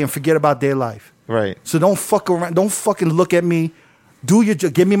every day and forget about their life. Right. So don't fuck around. Don't fucking look at me. Do your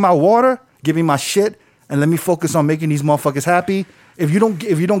job. Give me my water. Give me my shit. and let me focus on making these motherfuckers happy. If you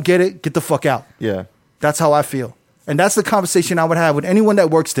don't get it, get the fuck out. Yeah. That's how I feel. And that's the conversation I would have with anyone that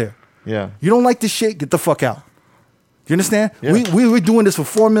works there. Yeah. You don't like this shit, get the fuck out. You understand? Yeah. We were doing this for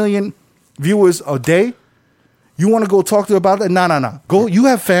 4 million viewers a day. You want to go talk to her about that? No. Go. You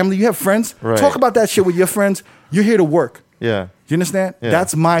have family. You have friends. Right. Talk about that shit with your friends. You're here to work. Yeah. You understand? Yeah.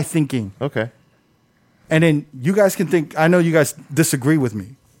 That's my thinking. Okay. And then you guys can think. I know you guys disagree with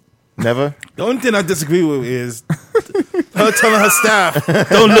me. Never. The only thing I disagree with is her telling her staff,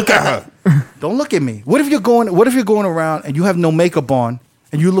 "Don't look at her." Don't look at me. What if you're going around and you have no makeup on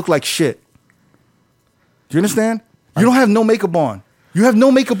and you look like shit? Do you understand? You don't have no makeup on. You have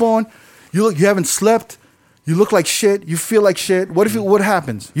no makeup on. You haven't slept. You look like shit. You feel like shit. What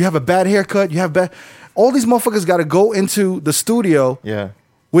happens? You have a bad haircut. All these motherfuckers got to go into the studio Yeah.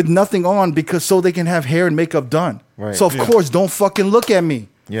 with nothing on so they can have hair and makeup done. Right. So of course, don't fucking look at me.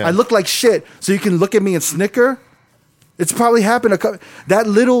 Yeah. I look like shit. So you can look at me and snicker. It's probably happened. That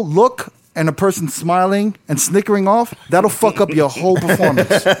little look and a person smiling and snickering off, that'll fuck up your whole performance.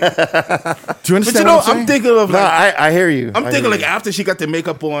 Do you But understand you know, what I'm saying? I'm thinking of No, like. I hear you. I'm I thinking hear like you. after she got the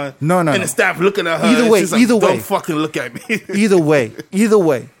makeup on, No, and no. the staff looking at her. Either and way, she's like, either way. Don't fucking look at me. Either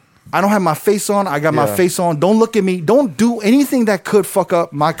way. I don't have my face on. I got my Yeah. face on. Don't look at me. Don't do anything that could fuck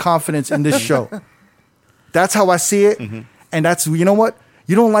up my confidence in this show. That's how I see it. Mm-hmm. And that's, you know what?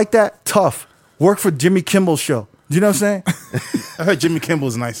 You don't like that? Tough. Work for Jimmy Kimmel's show. Do you know what I'm saying? I heard Jimmy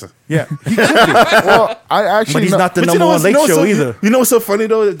Kimmel's nicer. Yeah. He could be. Well, I actually But he's know- not the But number one late what's show so, either. You know what's so funny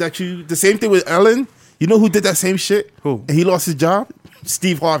though? That the same thing with Ellen. You know who did that same shit? Who? And he lost his job?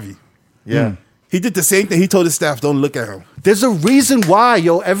 Steve Harvey. Yeah. He did the same thing. He told his staff, "Don't look at him." There's a reason why,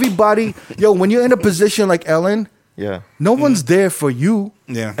 everybody, when you're in a position like Ellen, Yeah. no one's there for you.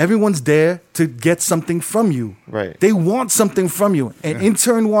 Yeah. Everyone's there to get something from you. Right. They want something from you. An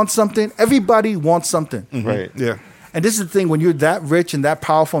intern wants something. Everybody wants something. Right. Yeah. And this is the thing, when you're that rich and that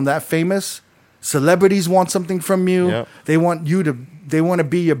powerful and that famous, celebrities want something from you. Yep. They want to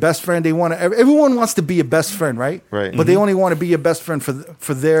be your best friend. Everyone wants to be your best friend, right? Right. But they only want to be your best friend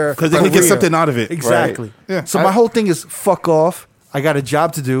for their Because they can get career. something out of it. Exactly. Right. Yeah. So my whole thing is fuck off. I got a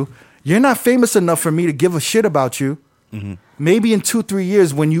job to do. You're not famous enough for me to give a shit about you. Mm-hmm. Maybe in 2-3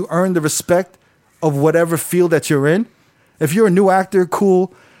 years when you earn the respect of whatever field that you're in. If you're a new actor,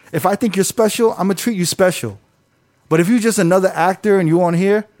 cool. If I think you're special, I'm gonna treat you special. But if you're just another actor and you on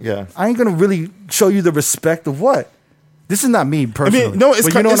here, Yeah. I ain't gonna really show you the respect of what. This is not me I personally. mean, no, it's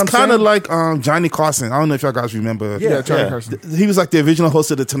But you know what I'm kind of saying? like Johnny Carson. I don't know if y'all guys remember. Yeah. Johnny Yeah. Carson. He was like the original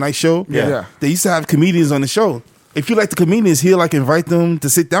host of the Tonight Show. Yeah. They used to have comedians on the show. If you like the comedians, he'll like invite them to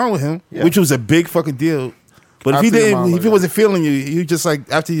sit down with him, Yeah. which was a big fucking deal. But if he After your didn't, monologue, if he yeah. wasn't feeling you, you just like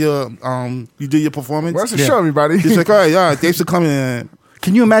after your you do your performance, Where's the Yeah. show, everybody? he's like, all right, yeah, thanks for coming in.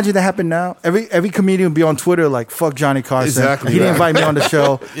 Can you imagine that happen now? Every comedian would be on Twitter like, "Fuck Johnny Carson." Exactly, He didn't right. invite me on the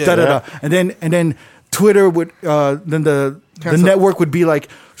show. Da da da. And then Twitter would then the Cancel. network would be like,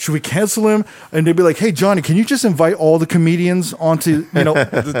 "Should we cancel him?" And they'd be like, "Hey Johnny, can you just invite all the comedians onto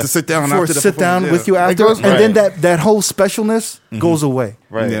to sit down for after the sit down performance, with yeah. you after?" goes- and then Right. that whole specialness goes away.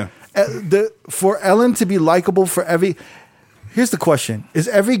 Right. Yeah. For Ellen to be likable for every. Here's the question: is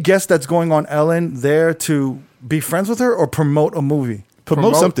every guest that's going on Ellen there to be friends with her or promote a movie?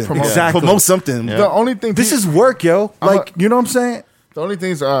 Promote something. promote. Exactly. Promote something. Yeah. The only thing This is work, yo. I'm Like, you know what I'm saying? the only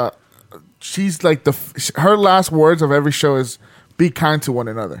thing is she's like her last words of every show is be kind to one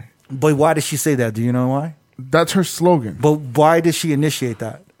another. But why did she say that? Do you know why? That's her slogan. But why did she initiate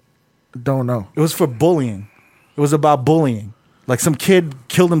that? Don't know. It was for bullying. It was about bullying. Like some kid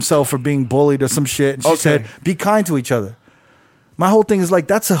killed himself for being bullied or some shit. And she Okay. said, be kind to each other. My whole thing is like,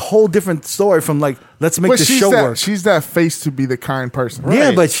 that's a whole different story from like, let's make But the she's show that work. she's that face to be the kind person. Yeah,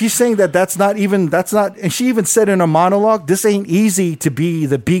 Right. but she's saying that's not, and she even said in her monologue, this ain't easy to be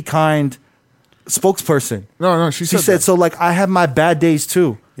the be kind spokesperson. No, she She said said, that. so like, I have my bad days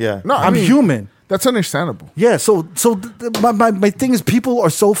too. Yeah. No, I I'm mean, human. That's understandable. Yeah, so my thing is people are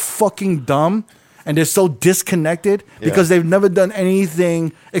so fucking dumb and they're so disconnected because they've never done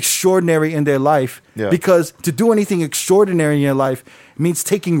anything extraordinary in their life. Yeah. Because to do anything extraordinary in your life means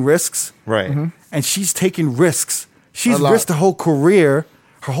taking risks. Right. And she's taking risks. She's A lot. risked her whole career,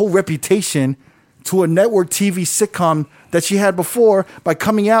 her whole reputation to a network TV sitcom that she had before by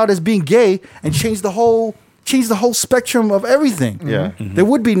coming out as being gay and changed the whole spectrum of everything. Yeah. There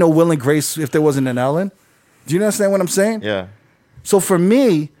would be no Will and Grace if there wasn't an Ellen. Do you understand what I'm saying? Yeah. So for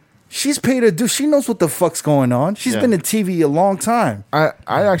me, she's paid her due. She knows what the fuck's going on. She's Yeah. been in TV a long time. I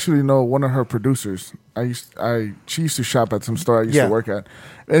actually know one of her producers. She used to shop at some store I used Yeah. to work at,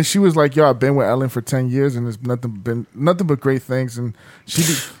 and she was like, "Yo, I've been with Ellen for 10 years, and there's nothing but great things." And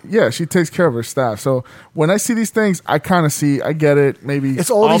she takes care of her staff. So when I see these things, I kind of I get it. Maybe It's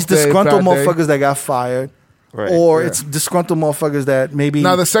all these off day, disgruntled bad day. motherfuckers that got fired, Right. or Yeah. it's disgruntled motherfuckers that maybe.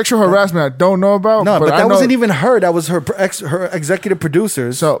 Now the sexual harassment I don't know about. no, but I that know, wasn't even her. That was her executive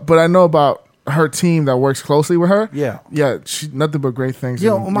producers. So, but I know about her team that works closely with her. Yeah. yeah, she nothing but great things.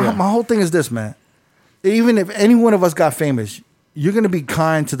 Yo, and, my yeah. whole thing is this, man. Even if any one of us got famous, you're gonna be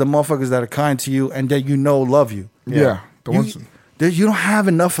kind to the motherfuckers that are kind to you and that you know love you. yeah, the ones. You don't have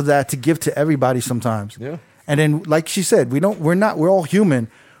enough of that to give to everybody sometimes. Yeah. And then, like she said, we're all human.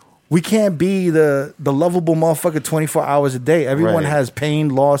 We can't be the lovable motherfucker 24 hours a day. Everyone Right. has pain,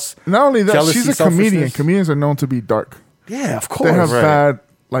 loss. Not only that, jealousy, she's a comedian. selfishness. Comedians are known to be dark. Yeah, of course. They have Right. bad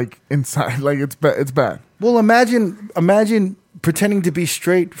inside. Like it's bad. It's bad. Well, imagine pretending to be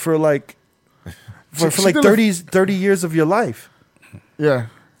straight for like She 30 years of your life. Yeah.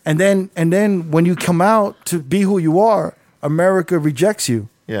 And then when you come out to be who you are, America rejects you.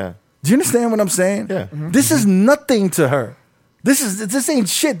 Yeah. Do you understand what I'm saying? Yeah. This is nothing to her. This ain't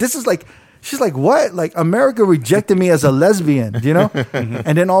shit. This is like she's like, what? Like America rejected me as a lesbian, you know?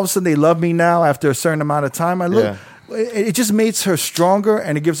 And then all of a sudden they love me now after a certain amount of time. It just makes her stronger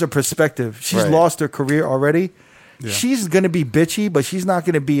and it gives her perspective. She's Right. lost her career already. Yeah. She's gonna be bitchy, but she's not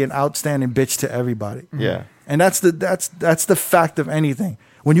gonna be an outstanding bitch to everybody. Yeah. And that's the fact of anything.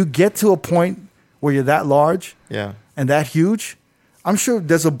 When you get to a point where you're that large Yeah. and that huge, I'm sure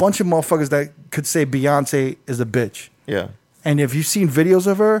there's a bunch of motherfuckers that could say Beyonce is a bitch. Yeah. And if you've seen videos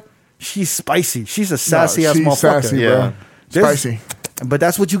of her, she's spicy. She's a sassy ass she's motherfucker. sassy, Yeah. bro. There's- Spicy. But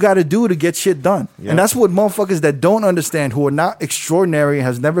that's what you got to do to get shit done. Yeah. And that's what motherfuckers that don't understand, who are not extraordinary,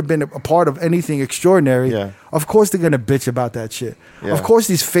 has never been a part of anything extraordinary, Yeah. of course they're going to bitch about that shit. Yeah. Of course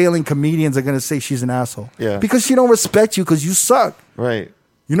these failing comedians are going to say she's an asshole. Yeah. Because she don't respect you because you suck. Right.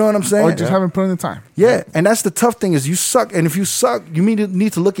 You know what I'm saying? Or just haven't put in the time. Yeah, and that's the tough thing is you suck, and if you suck, you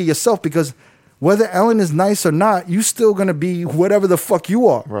need to look at yourself because whether Ellen is nice or not, you still gonna be whatever the fuck you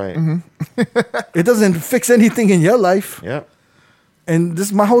are. Right. It doesn't fix anything in your life. Yeah.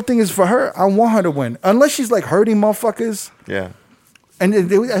 And my whole thing is for her. I want her to win, unless she's like hurting motherfuckers. Yeah. And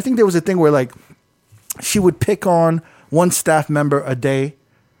I think there was a thing where like she would pick on one staff member a day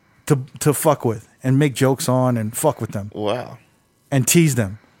to fuck with and make jokes on and fuck with them Wow. and tease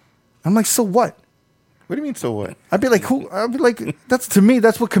them. I'm like, so what? What do you mean? So what? I'd be like, that's to me,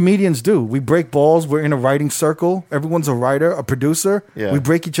 that's what comedians do. We break balls. We're in a writing circle. Everyone's a writer, a producer. Yeah. We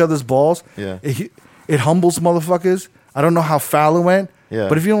break each other's balls. Yeah. It humbles motherfuckers. I don't know how foul it went. Yeah.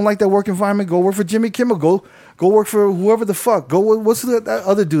 But if you don't like that work environment, go work for Jimmy Kimmel. Go work for whoever the fuck. What's that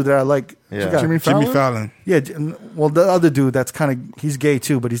other dude that I like? Yeah. Forgot. Jimmy Jimmy Fallon? Fallon. Yeah. Well, the other dude that's kind of, he's gay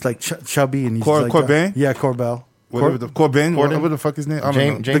too, but he's like chubby and he's like Corbin? Yeah, Corbell. Whatever the Corbin. Corden? Whatever the fuck his name. I don't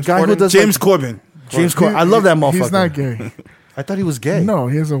James, know. James The guy who Corden? does James Corbin. James Corbin. I love that motherfucker. He's not gay. I thought he was gay. No,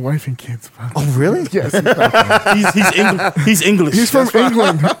 he has a wife and kids. Bro. Oh, really? Yes, he's not. He's English. He's from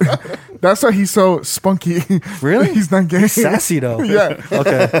England. That's why he's so spunky. Really? He's not gay. He's sassy though. Yeah,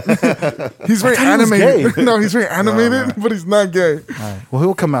 Okay. he's very thought he was animated. gay. No, he's very animated, but he's not gay. All right. Well,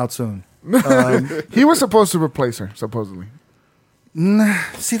 he'll come out soon. He was supposed to replace her, supposedly.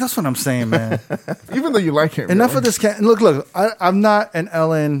 See, that's what I'm saying, man. Even though you like him. Enough bro. of this. Look. I'm not an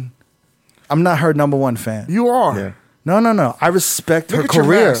Ellen. I'm not her number one fan. You are. Yeah. No. I respect Look her at your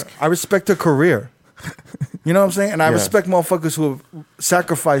career. mask. I respect her career. You know what I'm saying? And I Yeah. respect motherfuckers who have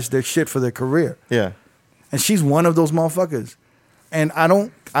sacrificed their shit for their career. Yeah. And she's one of those motherfuckers. And I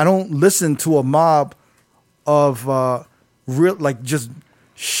don't listen to a mob of real like just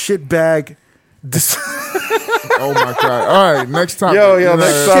shitbag. Oh my god! All right, next time. Yo,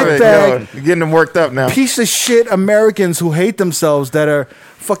 next Shit topic. Yo, bag. you're getting them worked up now. Piece of shit Americans who hate themselves that are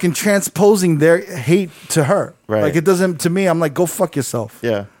fucking transposing their hate to her. Right. Like it doesn't to me. I'm like, go fuck yourself.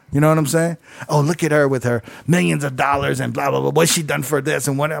 Yeah. You know what I'm saying? Oh, look at her with her millions of dollars and blah blah blah. What's she done for this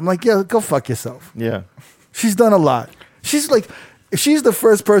and what? I'm like, yeah, go fuck yourself. Yeah. She's done a lot. She's like, if she's the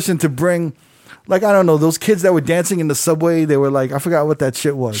first person to bring, like I don't know, those kids that were dancing in the subway. They were like, I forgot what that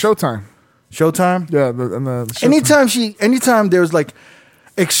shit was. Showtime. Showtime. Yeah, the Showtime. Anytime there's like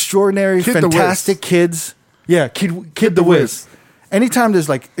extraordinary, Kid the fantastic Wiz. kids. Yeah, Kid the Wiz. Anytime there's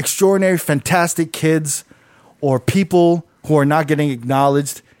like extraordinary, fantastic kids or people who are not getting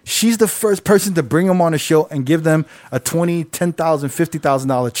acknowledged, she's the first person to bring them on a show and give them a $20,000, $10,000,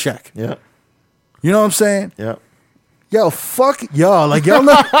 $50,000 check. Yeah. You know what I'm saying? Yeah. Yo, fuck y'all. Like y'all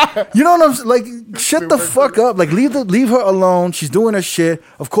know, you know what I'm saying? Like shut the fuck up. Like leave her alone. She's doing her shit.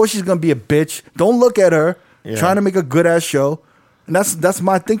 Of course she's gonna be a bitch. Don't look at her Yeah. trying to make a good ass show. And that's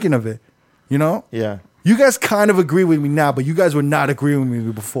my thinking of it. You know? Yeah. You guys kind of agree with me now, but you guys were not agreeing with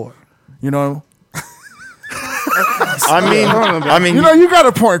me before. You know? I mean, You know, you got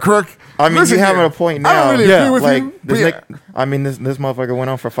a point, Crook. I mean, Listen you having here. a point I now. don't really Yeah, agree with like you. but yeah. this motherfucker went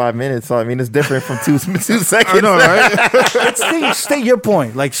on for 5 minutes. So I mean, it's different from 2 seconds. I know, right? State your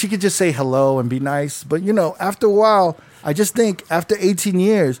point. Like, she could just say hello and be nice. But, you know, after a while, I just think after 18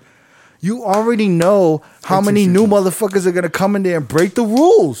 years, you already know how many new motherfuckers are going to come in there and break the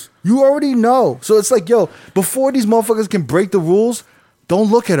rules. You already know. So it's like, yo, before these motherfuckers can break the rules, don't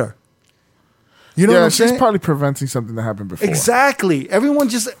look at her. You know what Yeah, I'm she's saying? probably preventing something that happened before. Exactly. Everyone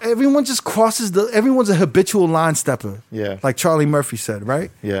just crosses everyone's a habitual line stepper. Yeah. Like Charlie Murphy said,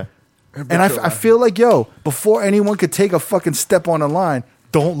 right? Yeah. And I feel like, yo, before anyone could take a fucking step on the line,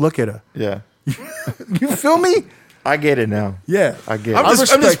 don't look at her. Yeah. You feel me? I get it now. Yeah. I get I'm it. just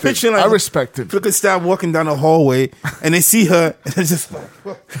respect it. picturing like I respect it. Look at Stab walking down the hallway and they see her and it's just like,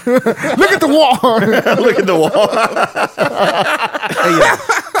 Look at the wall. Look at the wall.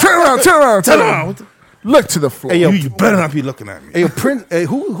 Turn around. turn around. Look to the floor. Hey, yo, You better not be looking at me. Hey, Prince. Hey,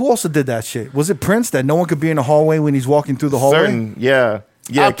 who also did that shit? Was it Prince that no one could be in the hallway when he's walking through the hallway? Certain. Yeah.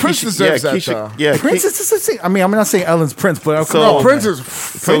 Yeah. Prince deserves that, though. Yeah. Prince is. I mean, I'm not saying Ellen's Prince, but So- No, Prince is.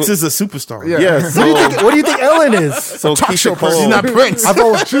 Prince is a superstar. Yeah. Yeah. So, What do you think Ellen is? so talk show Keisha person. Cole. She's not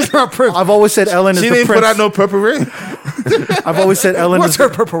Prince. She's not Prince. I've always said Ellen is She the didn't Prince. put out no purple rain. I've always said Ellen What's is her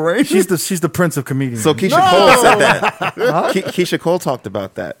preparation? she's the Prince of comedians. So Keisha Cole said that. Keisha Cole talked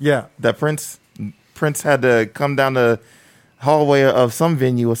about that. Yeah. That Prince had to come down the hallway of some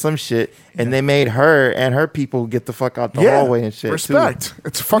venue or some shit, and they made her and her people get the fuck out the Yeah. hallway and shit. Respect. Too.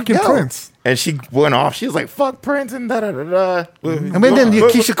 It's fucking Yo. Prince. And she went off. She was like, "Fuck Prince" and da da da da. I mean, then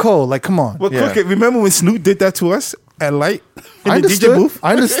Keisha Cole, like, come on. Well, Yeah. Crooked, remember when Snoop did that to us at Light in I the DJ booth?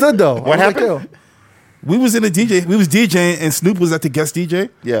 I understood though. What happened? We was in the DJ. We was DJing and Snoop was at the guest DJ.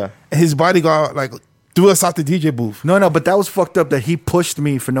 Yeah. And his bodyguard like threw us out the DJ booth. No, but that was fucked up that he pushed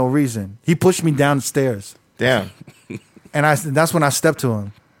me for no reason. He pushed me down the stairs. Damn. And that's when I stepped to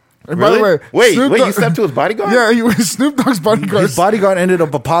him. And by the way, Wait, Snoop you Dogg- stepped to his bodyguard? Yeah, he was Snoop Dogg's bodyguard. His bodyguard ended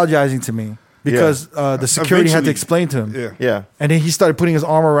up apologizing to me because the security had to Eventually. explain to him. Yeah. Yeah. And then he started putting his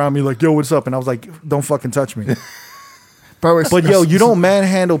arm around me like, yo, what's up? And I was like, don't fucking touch me. By the way, But yo, you don't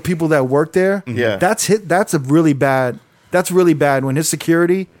manhandle people that work there. Yeah. That's really bad when his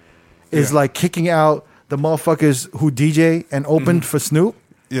security is like kicking out the motherfuckers who DJ and opened for Snoop.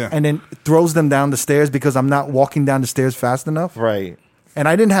 Yeah. And then throws them down the stairs because I'm not walking down the stairs fast enough. Right. And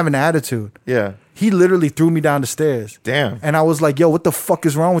I didn't have an attitude. Yeah. He literally threw me down the stairs. Damn. And I was like, yo, what the fuck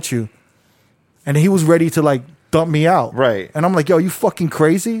is wrong with you? And he was ready to like dump me out. Right. And I'm like, yo, you fucking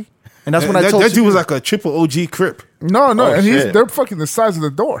crazy? And that's when I that, told that dude you. was like a triple OG Crip. No, Oh, and shit. they're fucking the size of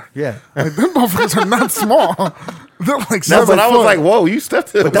the door. Yeah. Like, them motherfuckers are not small. They're like That's 7 what I was foot. like, whoa, you stepped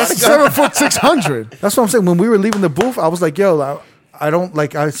to the that's- bodyguard. 7 foot 600. That's what I'm saying. When we were leaving the booth, I was like, yo, I don't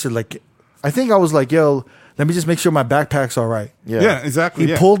like, I said, like, I think I was like, yo, let me just make sure my backpack's all right. Yeah, exactly.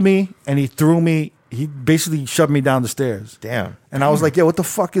 He yeah. pulled me and he threw me. He basically shoved me down the stairs. Damn. And I was like, yo, what the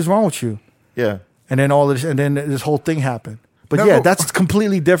fuck is wrong with you? Yeah. And then this whole thing happened. But No, yeah, but- that's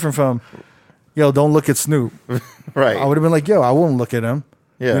completely different from, yo, don't look at Snoop. Right. I would have been like, yo, I won't look at him.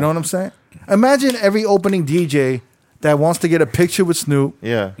 Yeah. You know what I'm saying? Imagine every opening DJ that wants to get a picture with Snoop.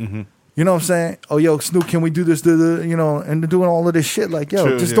 Yeah. You know what I'm saying? Oh, yo, Snoop, can we do this? You know, and they're doing all of this shit. Like, yo,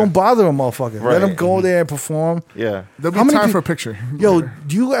 True, just yeah. don't bother him, motherfucker. Let him Right. go there and perform. Yeah. There'll How be many time peop- for a picture. Yo,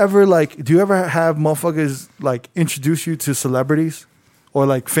 do you ever have motherfuckers like introduce you to celebrities or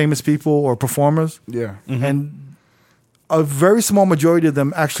like famous people or performers? Yeah. And a very small majority of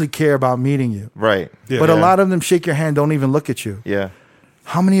them actually care about meeting you. Right. Yeah. But a lot of them shake your hand, don't even look at you. Yeah.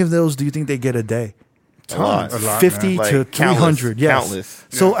 How many of those do you think they get a day? A lot. 50 Like, to countless, 300. Yes. countless.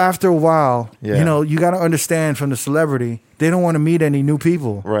 So after a while, Yeah. you know, you got to understand from the celebrity, they don't want to meet any new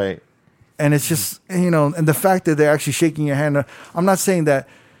people. Right. And it's just, you know, and the fact that they're actually shaking your hand. I'm not saying that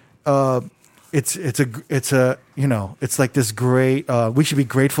it's a you know, it's like this great, we should be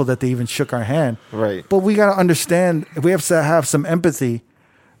grateful that they even shook our hand. Right. But we got to understand, we have to have some empathy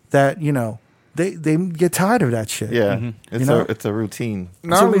that, you know, they get tired of that shit. Yeah. It's You know? it's a routine.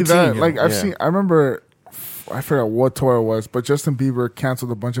 Not a only routine, that, yo. like I've Yeah. seen, I remember, I forgot what tour it was, but Justin Bieber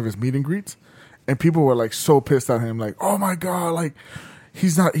canceled a bunch of his meet and greets, and people were like so pissed at him, like, oh my god, like he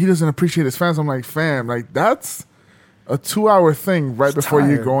doesn't appreciate his fans. I'm like, fam, like that's a 2-hour thing right It's before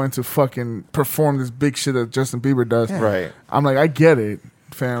you tired. go in to fucking perform this big shit that Justin Bieber does. Yeah. Right. I'm like, I get it,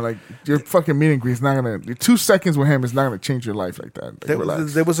 fam. Like your fucking meet and greet's not gonna, your 2 seconds with him is not gonna change your life like that. Like,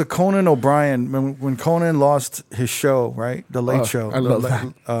 relax. There was a Conan O'Brien when Conan lost his show, right? The Late Oh, Show, I love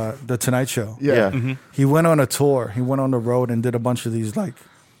the Tonight Show. yeah. Yeah. He went on a tour. He went on the road and did a bunch of these like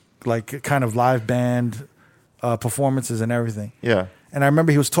like kind of live band performances and everything. Yeah. And I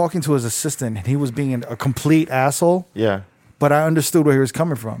remember he was talking to his assistant, and he was being a complete asshole. Yeah. But I understood where he was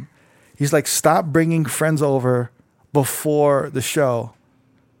coming from. He's like, stop bringing friends over before the show.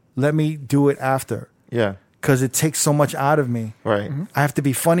 Let me do it after. Yeah. Because it takes so much out of me. Right. I have to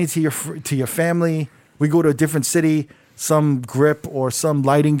be funny to your family. We go to a different city. Some grip or some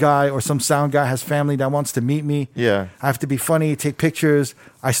lighting guy or some sound guy has family that wants to meet me. Yeah. I have to be funny, take pictures.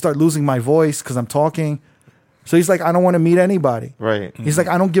 I start losing my voice because I'm talking. So he's like, I don't want to meet anybody. Right. He's like,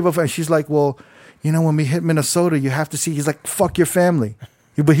 I don't give a fuck. She's like, well, you know, when we hit Minnesota, you have to see. He's like, fuck your family.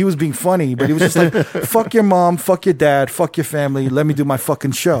 But he was being funny. But he was just like, fuck your mom, fuck your dad, fuck your family. Let me do my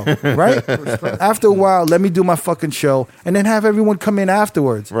fucking show. Right? After a while, let me do my fucking show. And then have everyone come in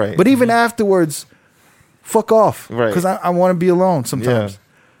afterwards. Right. But even afterwards, fuck off. Right. Because I want to be alone sometimes. Yeah.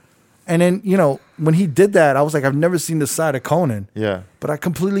 And then, you know, when he did that, I was like, I've never seen this side of Conan. Yeah. But I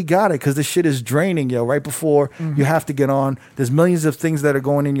completely got it because this shit is draining, yo. Right before you have to get on, there's millions of things that are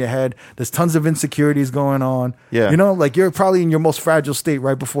going in your head. There's tons of insecurities going on. Yeah. You know, like you're probably in your most fragile state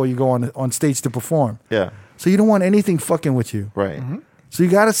right before you go on stage to perform. Yeah. So you don't want anything fucking with you. Right. So you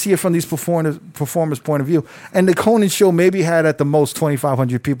got to see it from these performers' point of view. And the Conan show maybe had at the most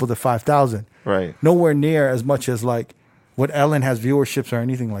 2,500 people to 5,000. Right. Nowhere near as much as like what Ellen has viewerships or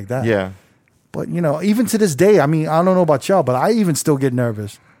anything like that. Yeah. But, you know, even to this day, I mean, I don't know about y'all, but I even still get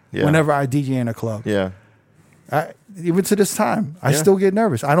nervous Yeah. whenever I DJ in a club. Yeah. Even to this time, I Yeah. still get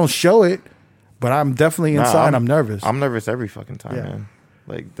nervous. I don't show it, but I'm definitely Nah, inside. I'm nervous. I'm nervous every fucking time, Yeah. man.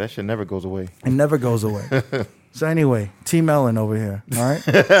 Like that shit never goes away. It never goes away. So anyway, Team Ellen over here. All right.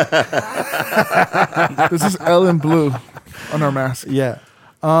 This is Ellen Blue on our mask. Yeah.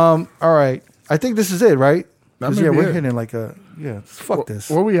 All right. I think this is it, right? That 'Cause, may yeah, be we're it. hitting like a fuck this.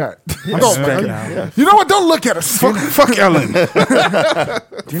 Where we at? I'm spent now. You know what? Don't look at us. Fuck Ellen. Do you know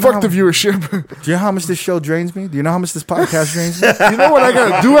Fuck how- the viewership. Do you know how much this show drains me? Do you know how much this podcast drains me? You know what I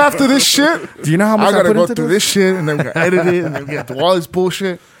gotta do after this shit? Do you know how much I I, gotta put go into through this? this shit, and then we gotta edit it, and then we gotta do all this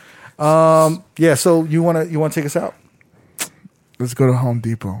bullshit. Yeah. So you wanna take us out? Let's go to Home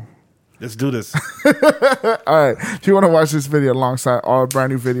Depot. Let's do this. All right. If you want to watch this video alongside all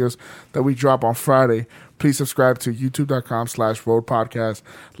brand new videos that we drop on Friday, please subscribe to youtube.com/Road Podcast.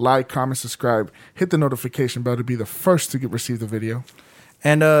 Like, comment, subscribe. Hit the notification bell to be the first to receive the video.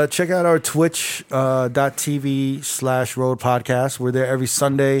 And check out our twitch.tv/Road Podcast. We're there every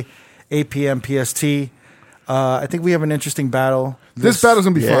Sunday, 8 p.m. PST. I think we have an interesting battle. This battle's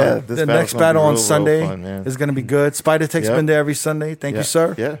going to be Yeah. fun. This The battle's next gonna be battle on real Sunday fun, man. is going to be good. Spider Tech's Yep. been there every Sunday. Thank you,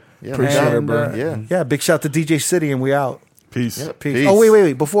 sir. Yeah. Yeah. Appreciate man. it, bro. And, Yeah. Yeah, big shout to DJ City, and we out. Peace. Yeah. Peace. Oh,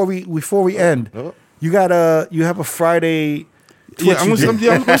 wait. Before we end, Oh. you have a Friday. Yeah, I'm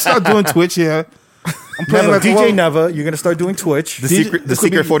gonna start doing Twitch. Yeah, I'm playing Never, like DJ Never. You're gonna start doing Twitch. The DJ secret, the this could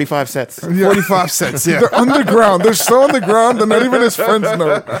secret be- 45 sets. 45 cents. Yeah, They're underground. They're so underground that not even his friends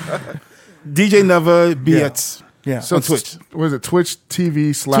know. DJ Never BX. Yeah. So On Twitch. What is it? Twitch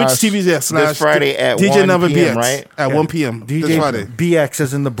TV / Twitch TV / Friday at DJ 1 Never p.m., BX right? at Yeah. 1 p.m. DJ this Friday. BX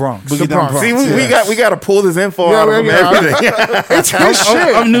is in the Bronx. Boogie Down Bronx. See, Bronx, we yeah. got to pull this info Yeah, out of we- him. yeah. Everything. It's his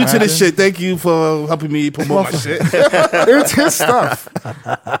shit. I'm new to this shit. Thank you for helping me promote my shit. It's his stuff.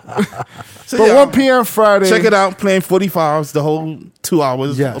 So, But yeah, 1 p.m. Friday. check it out. Playing 45s the whole 2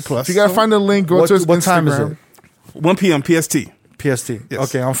 hours Yes. or plus. If you gotta find the link, go to his What time is Instagram. it? 1 p.m. PST. PST. Yes.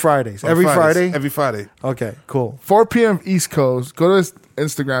 Okay, on Fridays. On Every Fridays. Friday. Every Friday. Okay, cool. 4 p.m. East Coast. Go to his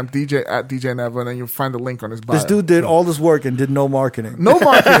Instagram, DJ Never, and then you'll find the link on his bio. This dude did all this work and did no marketing. No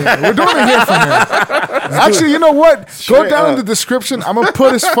marketing. We're doing it here from him. Actually, you know what? Go down in the description. I'm gonna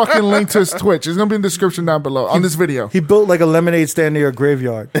put his fucking link to his Twitch. It's gonna be in the description down below on this video. He built like a lemonade stand near a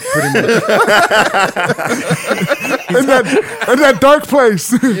graveyard. Pretty much. in that dark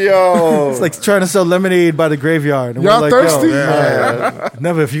place. Yo. It's like trying to sell lemonade by the graveyard. And Y'all we're like, thirsty?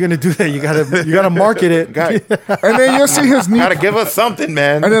 Never. If you're gonna do that, you gotta market it. Got And then you'll see his new. to give us something,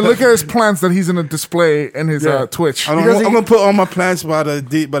 man. And then look at his plants that he's gonna display in his Twitch. I'm gonna put all my plants by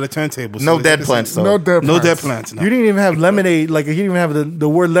the turntable. No dead plants, though. No dead No plants. dead plants. No. You didn't even have lemonade. Like he didn't even have the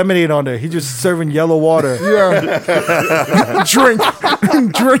word lemonade on there. He just serving yellow water. Yeah. Drink.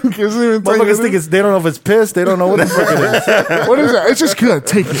 Drink. Isn't even Motherfuckers think they don't know if it's piss. They don't know what the fuck it is. What is that? It's just good.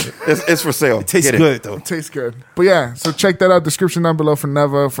 Take it. It's for sale. Tastes Get it. good though. Tastes good. But yeah, so check that out. Description down below for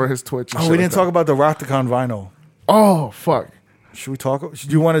Neva for his Twitch. and Oh, shit we like didn't talk about the Rockticon vinyl. that. Oh fuck. Should we talk? Do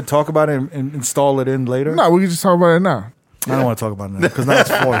you want to talk about it and install it in later? No, we can just talk about it now. I don't want to talk about it now because now it's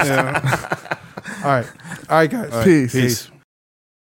forced. All right, guys. Peace. Peace.